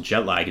why also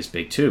jet lag is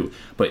big too.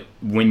 But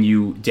when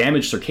you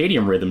damage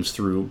circadian rhythms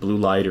through blue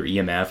light or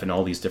EMF and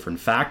all these different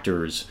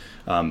factors,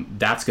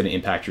 that's going to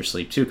impact your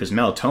sleep too, because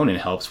melatonin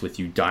helps with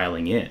you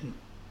dialing in.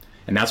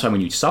 And that's why when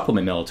you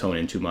supplement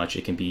melatonin too much,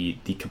 it can be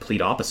the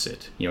complete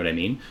opposite. You know what I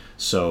mean?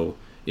 So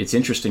it's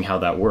interesting how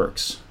that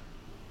works.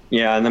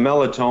 Yeah, and the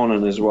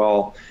melatonin as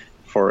well,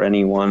 for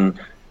anyone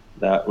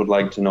that would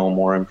like to know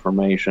more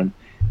information,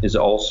 is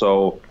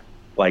also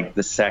like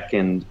the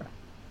second,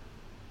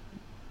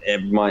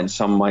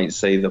 some might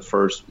say the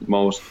first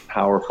most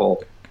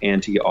powerful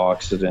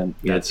antioxidant.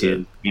 That's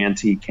it.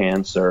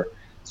 Anti-cancer.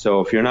 So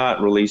if you're not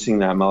releasing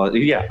that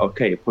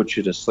melatonin, it puts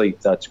you to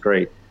sleep. That's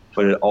great.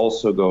 But it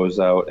also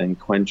goes out and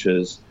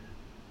quenches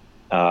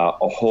a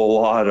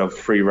whole lot of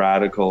free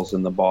radicals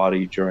in the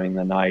body during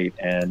the night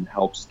and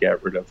helps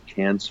get rid of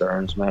cancer.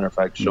 And as a matter of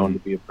fact, shown to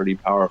be a pretty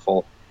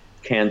powerful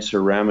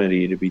cancer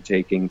remedy to be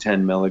taking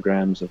 10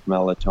 milligrams of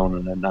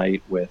melatonin a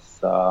night with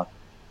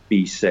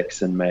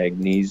B6 and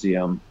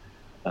magnesium.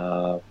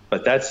 But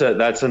that's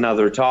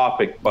another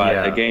topic.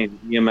 But again,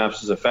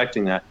 EMFs is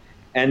affecting that.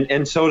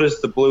 And so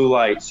does the blue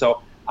light.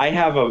 So I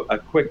have a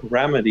quick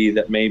remedy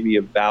that may be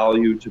of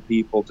value to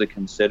people to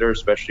consider,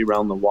 especially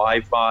around the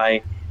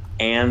Wi-Fi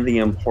and the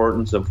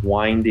importance of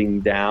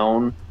winding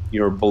down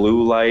your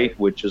blue light,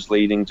 which is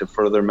leading to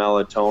further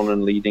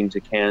melatonin, leading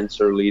to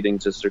cancer, leading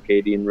to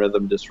circadian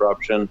rhythm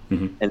disruption.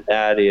 And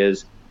that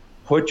is,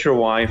 put your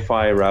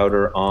Wi-Fi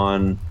router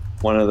on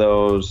one of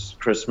those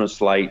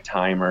Christmas light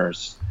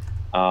timers.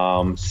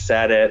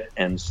 Set it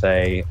and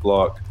say,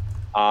 look,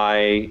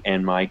 I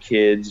and my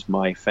kids,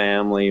 my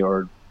family,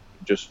 or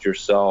just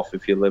yourself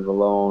if you live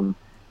alone,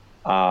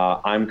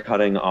 I'm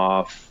cutting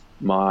off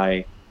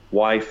my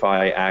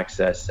Wi-Fi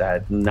access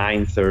at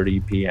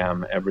 9:30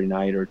 p.m. every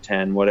night, or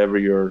 10, whatever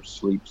your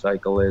sleep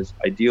cycle is.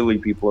 Ideally,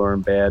 people are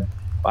in bed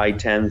by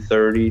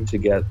 10:30 to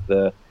get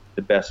the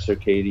best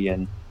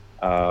circadian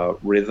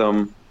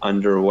rhythm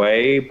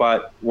underway.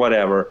 But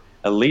whatever,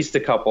 at least a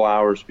couple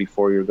hours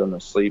before you're going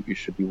to sleep, you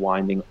should be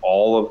winding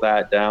all of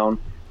that down.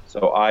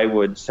 So I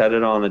would set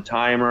it on a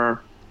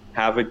timer,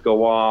 have it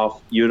go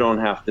off. You don't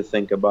have to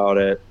think about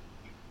it.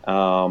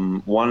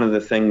 One of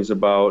the things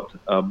about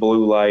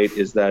blue light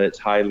is that it's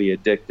highly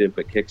addictive.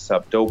 It kicks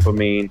up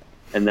dopamine,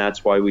 and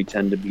that's why we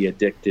tend to be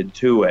addicted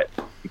to it,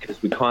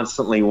 because we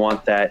constantly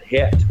want that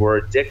hit. We're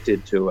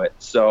addicted to it.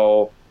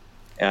 So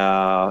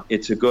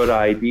it's a good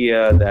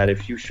idea that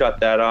if you shut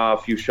that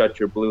off, you shut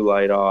your blue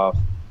light off,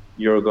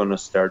 you're going to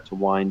start to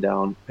wind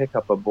down. Pick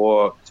up a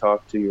book,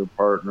 talk to your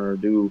partner,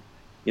 do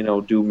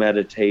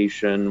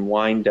meditation,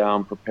 wind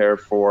down, prepare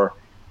for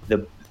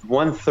the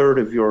 1/3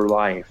 of your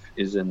life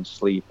is in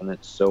sleep, and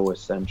it's so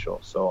essential.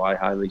 So I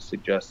highly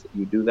suggest that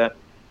you do that.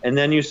 And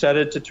then you set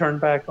it to turn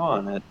back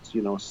on at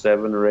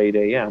 7 or 8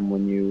 a.m.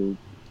 when you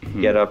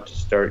get up to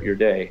start your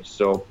day.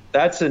 So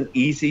that's an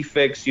easy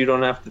fix. You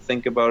don't have to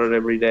think about it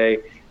every day,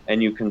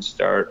 and you can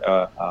start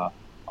a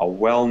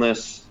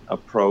wellness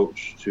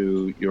approach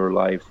to your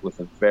life with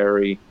a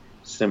very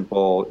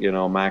simple,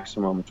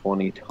 maximum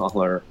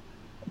 $20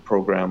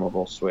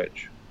 programmable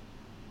switch.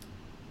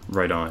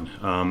 Right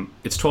on.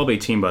 It's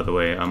 12:18, by the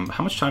way.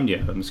 How much time do you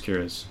have? I'm just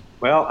curious.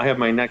 Well, I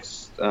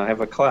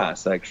have a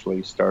class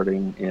actually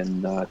starting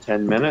in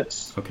 10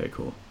 minutes. Okay,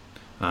 cool.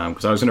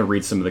 Because I was going to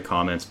read some of the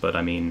comments, but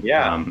I mean,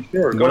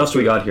 sure. What else do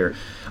we got here?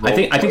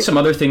 I think some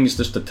other things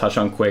just to touch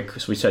on quick.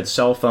 So we said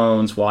cell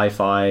phones,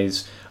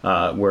 Wi-Fi's,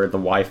 where the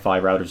Wi-Fi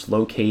router is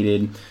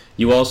located.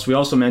 We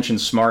also mentioned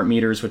smart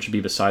meters, which would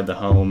be beside the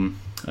home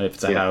if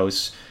it's a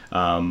house.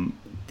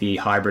 The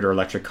hybrid or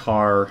electric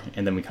car,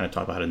 and then we kind of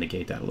talk about how to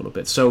negate that a little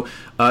bit. So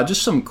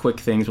just some quick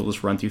things we'll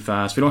just run through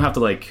fast. We don't have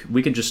to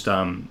we could just,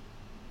 I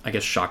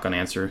guess, shotgun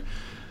answer.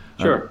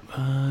 Sure.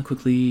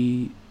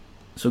 Quickly.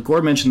 So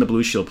Gord mentioned the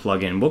Blue Shield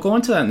plugin. We'll go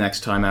into that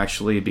next time,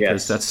 actually,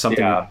 because that's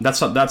something,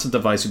 that's a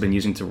device we've been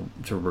using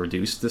to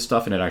reduce this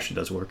stuff, and it actually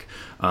does work.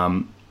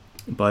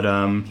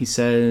 But he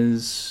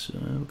says,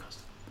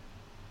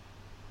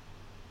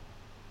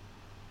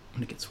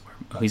 when it gets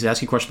warm. He's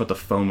asking a question about the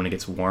phone when it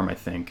gets warm, I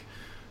think.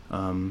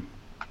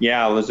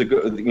 There's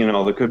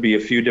there could be a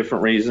few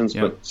different reasons,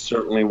 but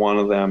certainly one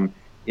of them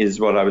is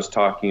what I was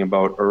talking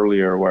about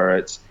earlier, where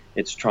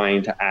it's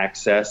trying to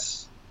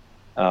access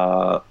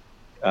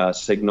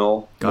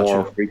signal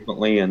more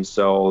frequently, and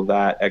so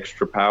that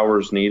extra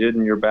power is needed,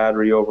 and your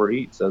battery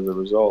overheats as a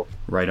result.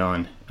 Right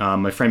on.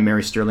 My friend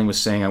Mary Sterling was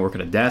saying I work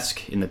at a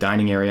desk in the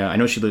dining area. I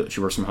know she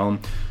works from home,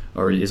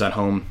 or is at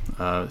home,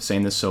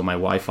 saying this. So my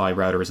Wi-Fi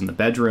router is in the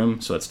bedroom,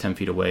 so it's 10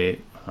 feet away.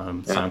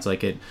 Sounds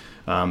like it.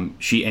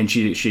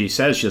 She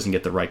says she doesn't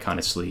get the right kind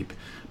of sleep,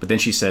 but then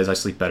she says I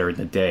sleep better in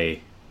the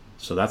day,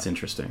 so that's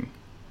interesting.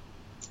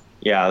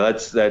 Yeah,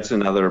 that's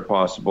another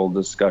possible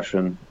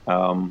discussion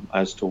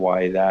as to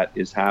why that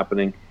is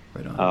happening.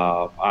 Right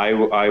on.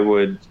 I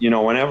would,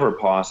 whenever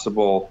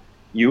possible,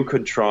 you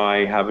could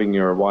try having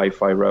your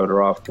Wi-Fi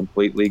router off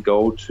completely.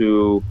 Go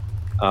to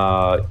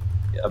a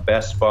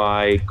Best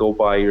Buy, go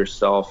buy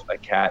yourself a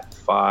Cat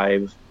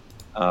 5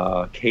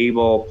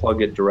 cable,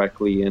 plug it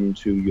directly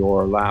into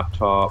your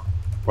laptop,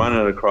 run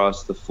it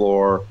across the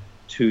floor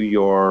to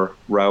your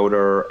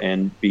router,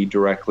 and be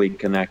directly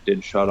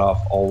connected. Shut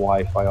off all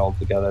Wi-Fi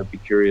altogether. Be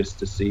curious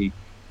to see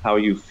how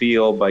you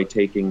feel by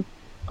taking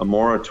a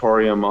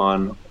moratorium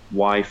on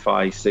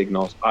Wi-Fi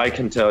signals. I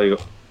can tell you,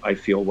 I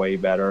feel way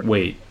better.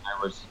 Wait.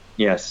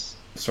 Yes.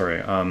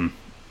 Sorry.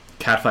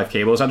 Cat 5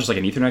 cable, is that just like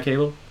an Ethernet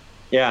cable?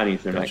 Yeah, an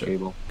Ethernet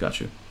cable.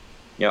 Gotcha.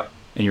 Yep.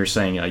 And you're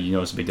saying you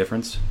notice a big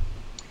difference?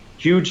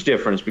 Huge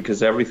difference,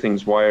 because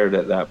everything's wired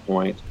at that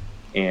point.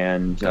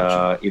 And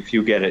if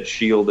you get it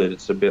shielded,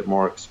 it's a bit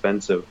more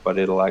expensive, but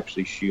it'll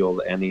actually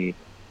shield any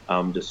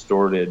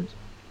distorted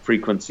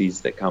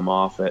frequencies that come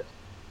off it.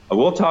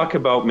 We'll talk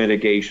about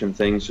mitigation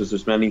things, because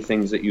there's many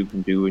things that you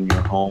can do in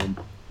your home,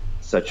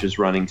 such as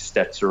running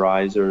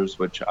Stetzerizers,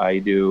 which I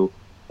do,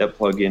 that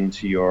plug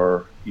into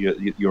your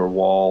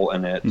wall,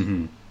 and it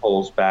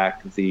pulls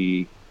back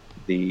the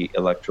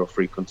electro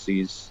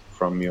frequencies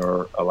from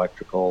your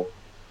electrical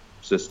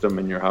system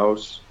in your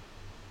house,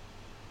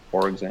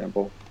 for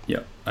example.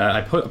 Yeah,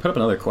 I put up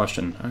another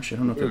question. Actually, I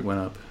don't know if it went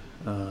up.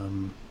 I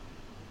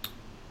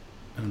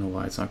don't know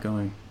why it's not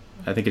going.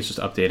 I think it's just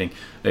updating.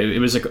 It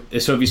was like,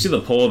 so if you see the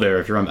poll there,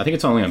 if you're on, I think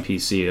it's only on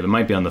PC. It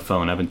might be on the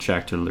phone. I haven't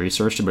checked or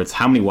researched it, but it's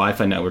how many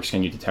Wi-Fi networks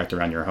can you detect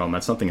around your home?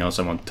 That's something else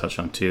I want to touch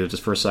on too,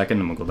 just for a second,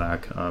 and we'll go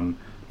back.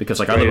 Because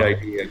like I'm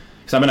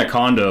in a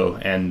condo,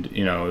 and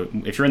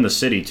if you're in the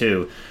city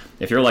too,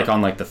 if you're like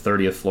on like the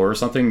 30th floor or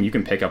something, you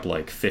can pick up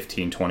like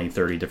 15, 20,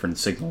 30 different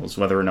signals,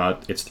 whether or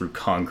not it's through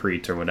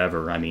concrete or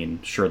whatever. I mean,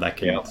 sure, that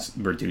can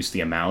reduce the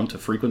amount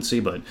of frequency,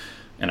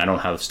 and I don't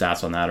have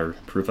stats on that or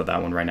proof of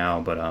that one right now,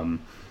 but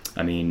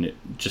I mean,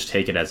 just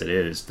take it as it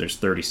is. There's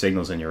 30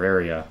 signals in your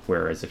area,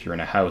 whereas if you're in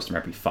a house, there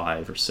might be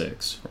 5 or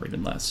 6 or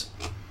even less.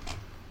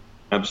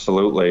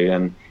 Absolutely.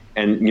 And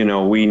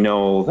we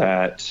know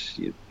that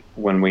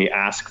when we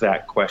ask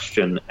that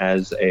question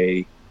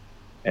in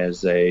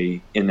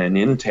an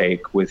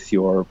intake with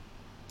your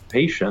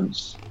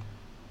patients,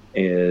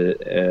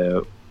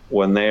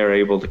 when they are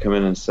able to come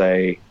in and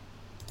say,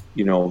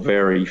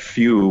 very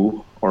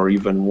few or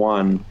even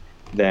one,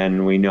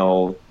 then we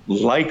know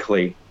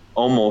likely,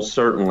 almost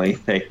certainly,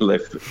 they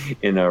live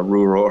in a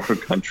rural or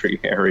country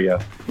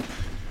area.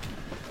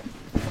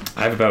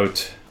 I have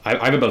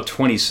about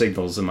 20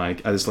 signals in my.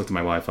 I just looked at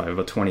my Wi-Fi. I have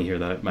about 20 here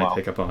that I might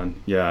pick up on.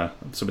 Yeah,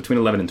 so between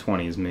 11 and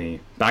 20 is me.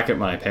 Back at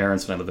my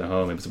parents when I lived at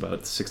home, it was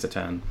about 6 to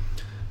 10.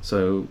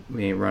 So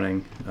we ain't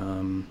running.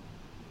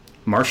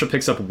 Marsha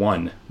picks up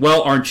 1.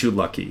 Well, aren't you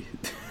lucky?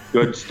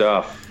 Good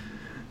stuff.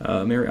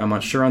 Mary, I'm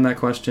not sure on that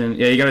question.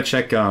 Yeah, you got to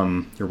check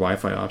your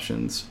Wi-Fi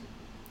options.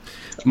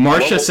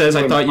 Marsha says,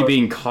 I thought you'd be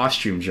in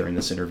costume during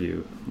this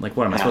interview. Like,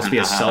 what, am I supposed to be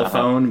a cell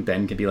phone?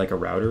 Ben could be like a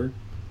router?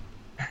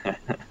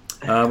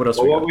 What else?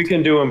 What we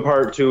can do in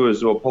part 2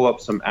 is we'll pull up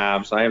some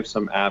apps. I have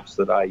some apps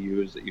that I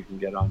use that you can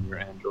get on your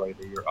Android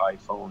or your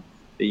iPhone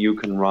that you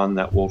can run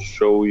that will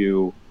show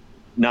you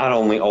not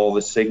only all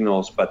the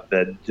signals, but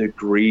the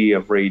degree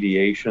of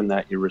radiation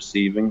that you're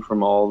receiving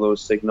from all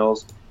those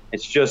signals.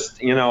 It's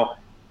just,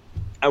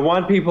 I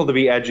want people to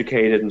be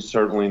educated and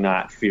certainly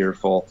not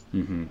fearful,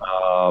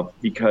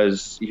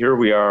 because here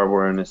we are,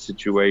 we're in a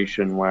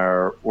situation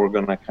where we're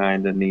going to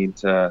kind of need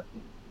to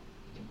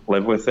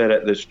live with it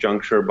at this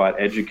juncture, but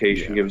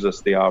education gives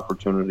us the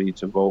opportunity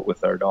to vote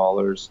with our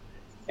dollars.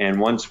 And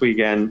once we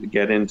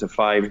get into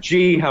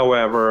 5G,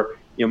 however,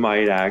 you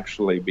might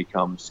actually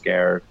become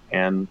scared.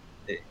 And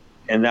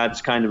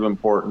that's kind of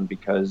important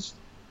because,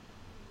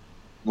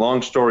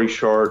 long story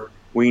short,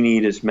 we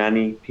need as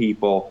many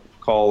people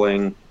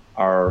calling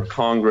our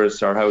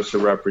Congress, our House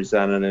of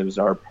Representatives,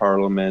 our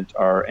Parliament,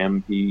 our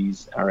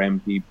MPs, our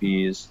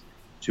MPPs,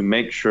 to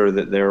make sure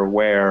that they're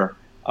aware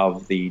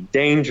of the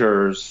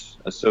dangers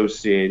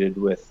associated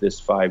with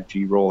this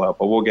 5G rollout.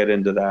 But we'll get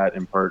into that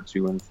in part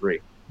 2 and 3.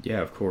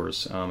 Yeah, of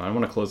course. I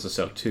want to close this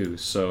out too.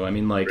 So, I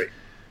mean, like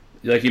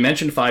you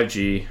mentioned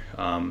 5G,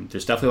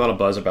 there's definitely a lot of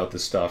buzz about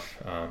this stuff.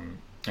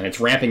 And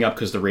it's ramping up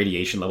because the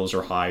radiation levels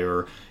are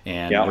higher.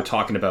 And we're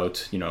talking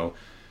about,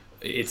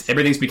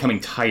 everything's becoming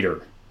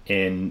tighter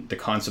in the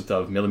concept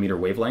of millimeter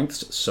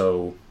wavelengths.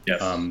 So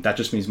that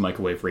just means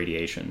microwave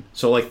radiation.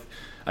 So,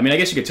 I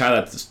guess you could tie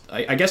that.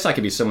 I guess that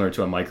could be similar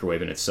to a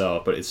microwave in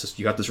itself, but it's just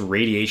you got this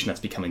radiation that's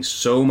becoming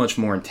so much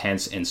more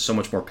intense and so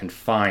much more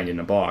confined in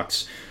a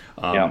box,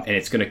 and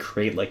it's going to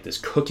create like this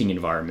cooking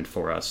environment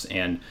for us.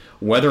 And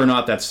whether or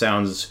not that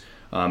sounds,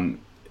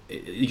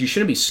 you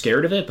shouldn't be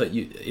scared of it, but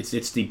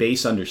it's the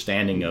base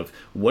understanding of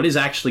what is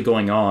actually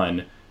going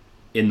on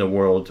in the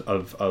world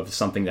of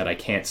something that I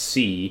can't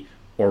see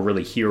or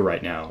really hear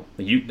right now.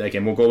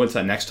 And we'll go into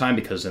that next time,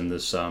 because in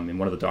this in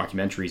one of the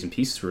documentaries and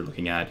pieces we're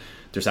looking at,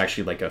 there's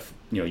actually like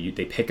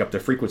they pick up the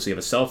frequency of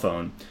a cell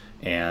phone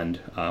and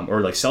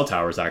or like cell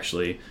towers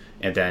actually,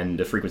 and then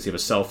the frequency of a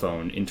cell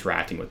phone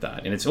interacting with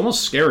that. And it's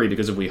almost scary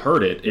because if we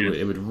heard it,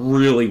 it would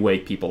really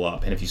wake people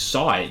up. And if you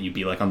saw it, you'd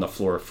be like on the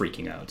floor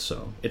freaking out.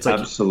 So it's like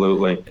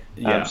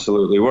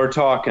absolutely. We're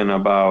talking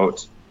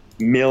about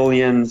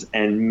millions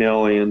and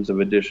millions of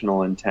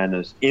additional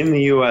antennas in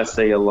the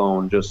USA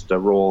alone just to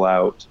roll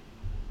out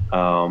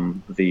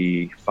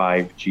the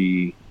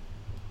 5G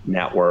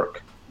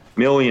network.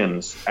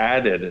 Millions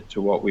added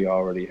to what we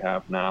already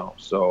have now.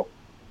 So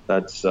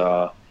that's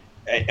and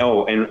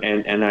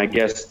I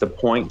guess the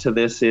point to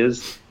this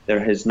is there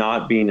has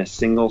not been a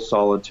single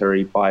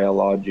solitary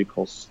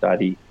biological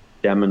study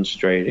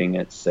demonstrating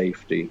its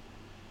safety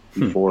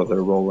before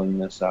they're rolling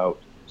this out.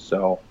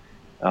 So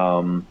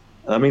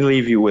let me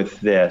leave you with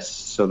this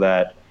so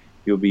that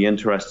you'll be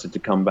interested to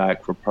come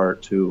back for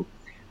part 2.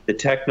 The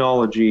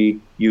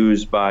technology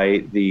used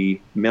by the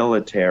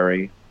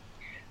military,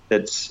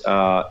 it's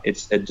a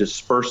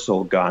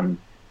dispersal gun.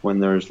 When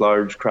there's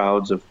large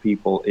crowds of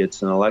people,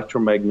 it's an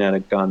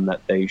electromagnetic gun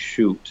that they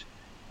shoot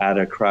at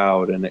a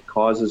crowd, and it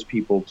causes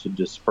people to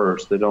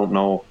disperse. They don't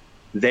know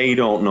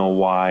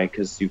why,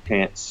 because you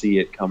can't see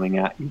it coming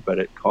at you, but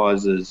it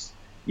causes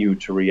you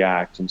to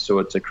react. And so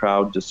it's a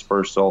crowd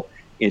dispersal.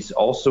 It's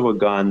also a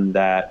gun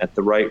that at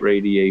the right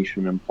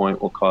radiation and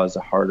point will cause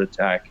a heart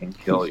attack and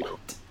kill you.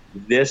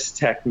 This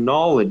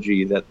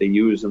technology that they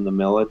use in the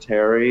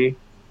military,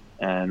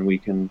 and we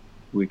can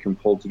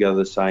pull together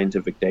the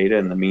scientific data.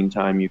 In the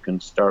meantime, you can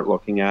start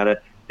looking at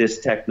it. This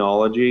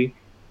technology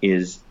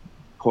is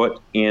put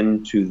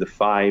into the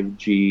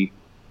 5G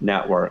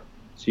network.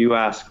 So you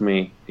ask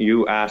me,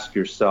 you ask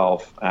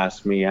yourself,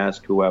 ask me,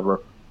 ask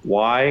whoever,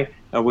 why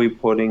are we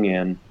putting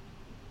in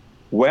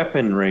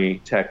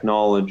weaponry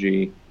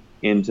technology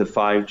into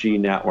 5G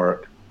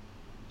network?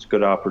 It's a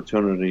good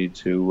opportunity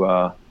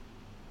to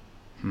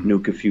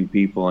nuke a few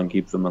people and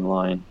keep them in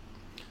line.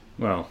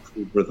 Well,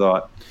 food for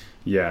thought.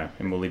 Yeah,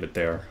 and we'll leave it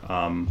there.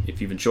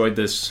 If you've enjoyed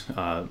this,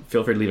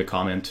 feel free to leave a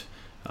comment.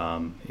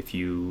 If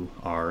you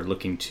are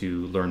looking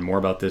to learn more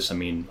about this, I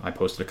mean, I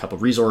posted a couple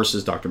of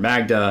resources, Dr.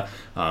 Magda.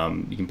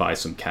 You can buy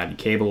some Caddy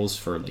cables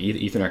for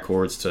Ethernet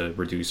cords to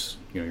reduce,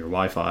 your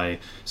Wi-Fi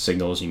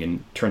signals. You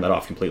can turn that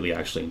off completely,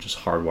 actually, and just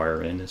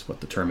hardwire in is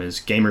what the term is.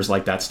 Gamers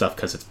like that stuff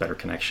because it's better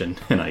connection,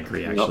 and I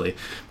agree, actually. Yep.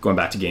 Going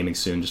back to gaming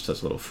soon, just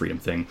as a little freedom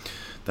thing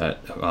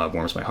that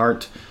warms my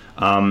heart.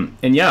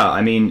 And yeah,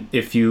 I mean,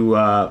 if you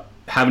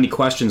have any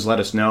questions, let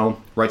us know.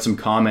 Write some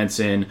comments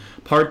in.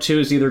 Part 2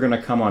 is either going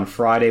to come on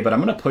Friday, but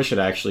I'm going to push it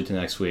actually to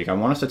next week. I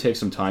want us to take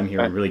some time here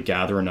and really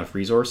gather enough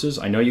resources.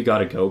 I know you got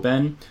to go,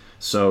 Ben.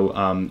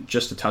 So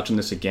just to touch on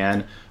this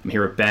again, I'm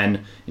here with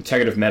Ben,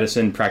 integrative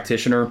medicine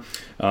practitioner,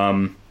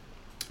 and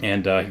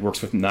he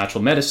works with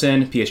natural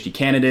medicine, PhD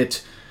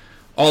candidate,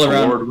 all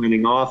around.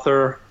 Award-winning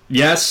author.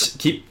 Yes,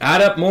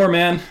 add up more,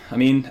 man. I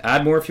mean,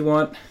 add more if you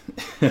want.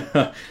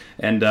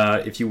 And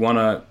if you want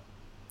to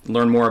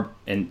learn more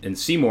and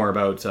see more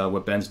about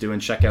what Ben's doing,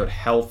 check out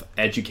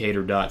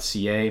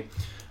healtheducator.ca.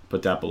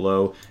 Put that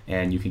below,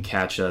 and you can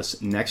catch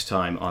us next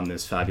time on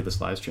this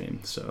fabulous live stream.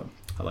 So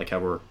I like how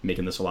we're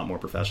making this a lot more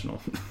professional.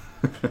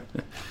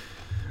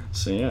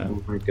 So yeah,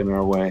 we're working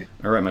our way.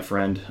 All right, my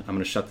friend, I'm going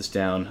to shut this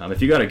down.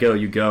 If you got to go,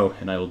 you go,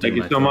 and I will do my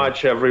thing. Thank you so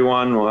much,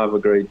 everyone. We'll have a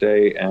great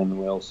day, and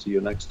we'll see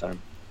you next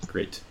time.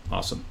 Great.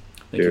 Awesome.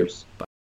 Cheers. Bye.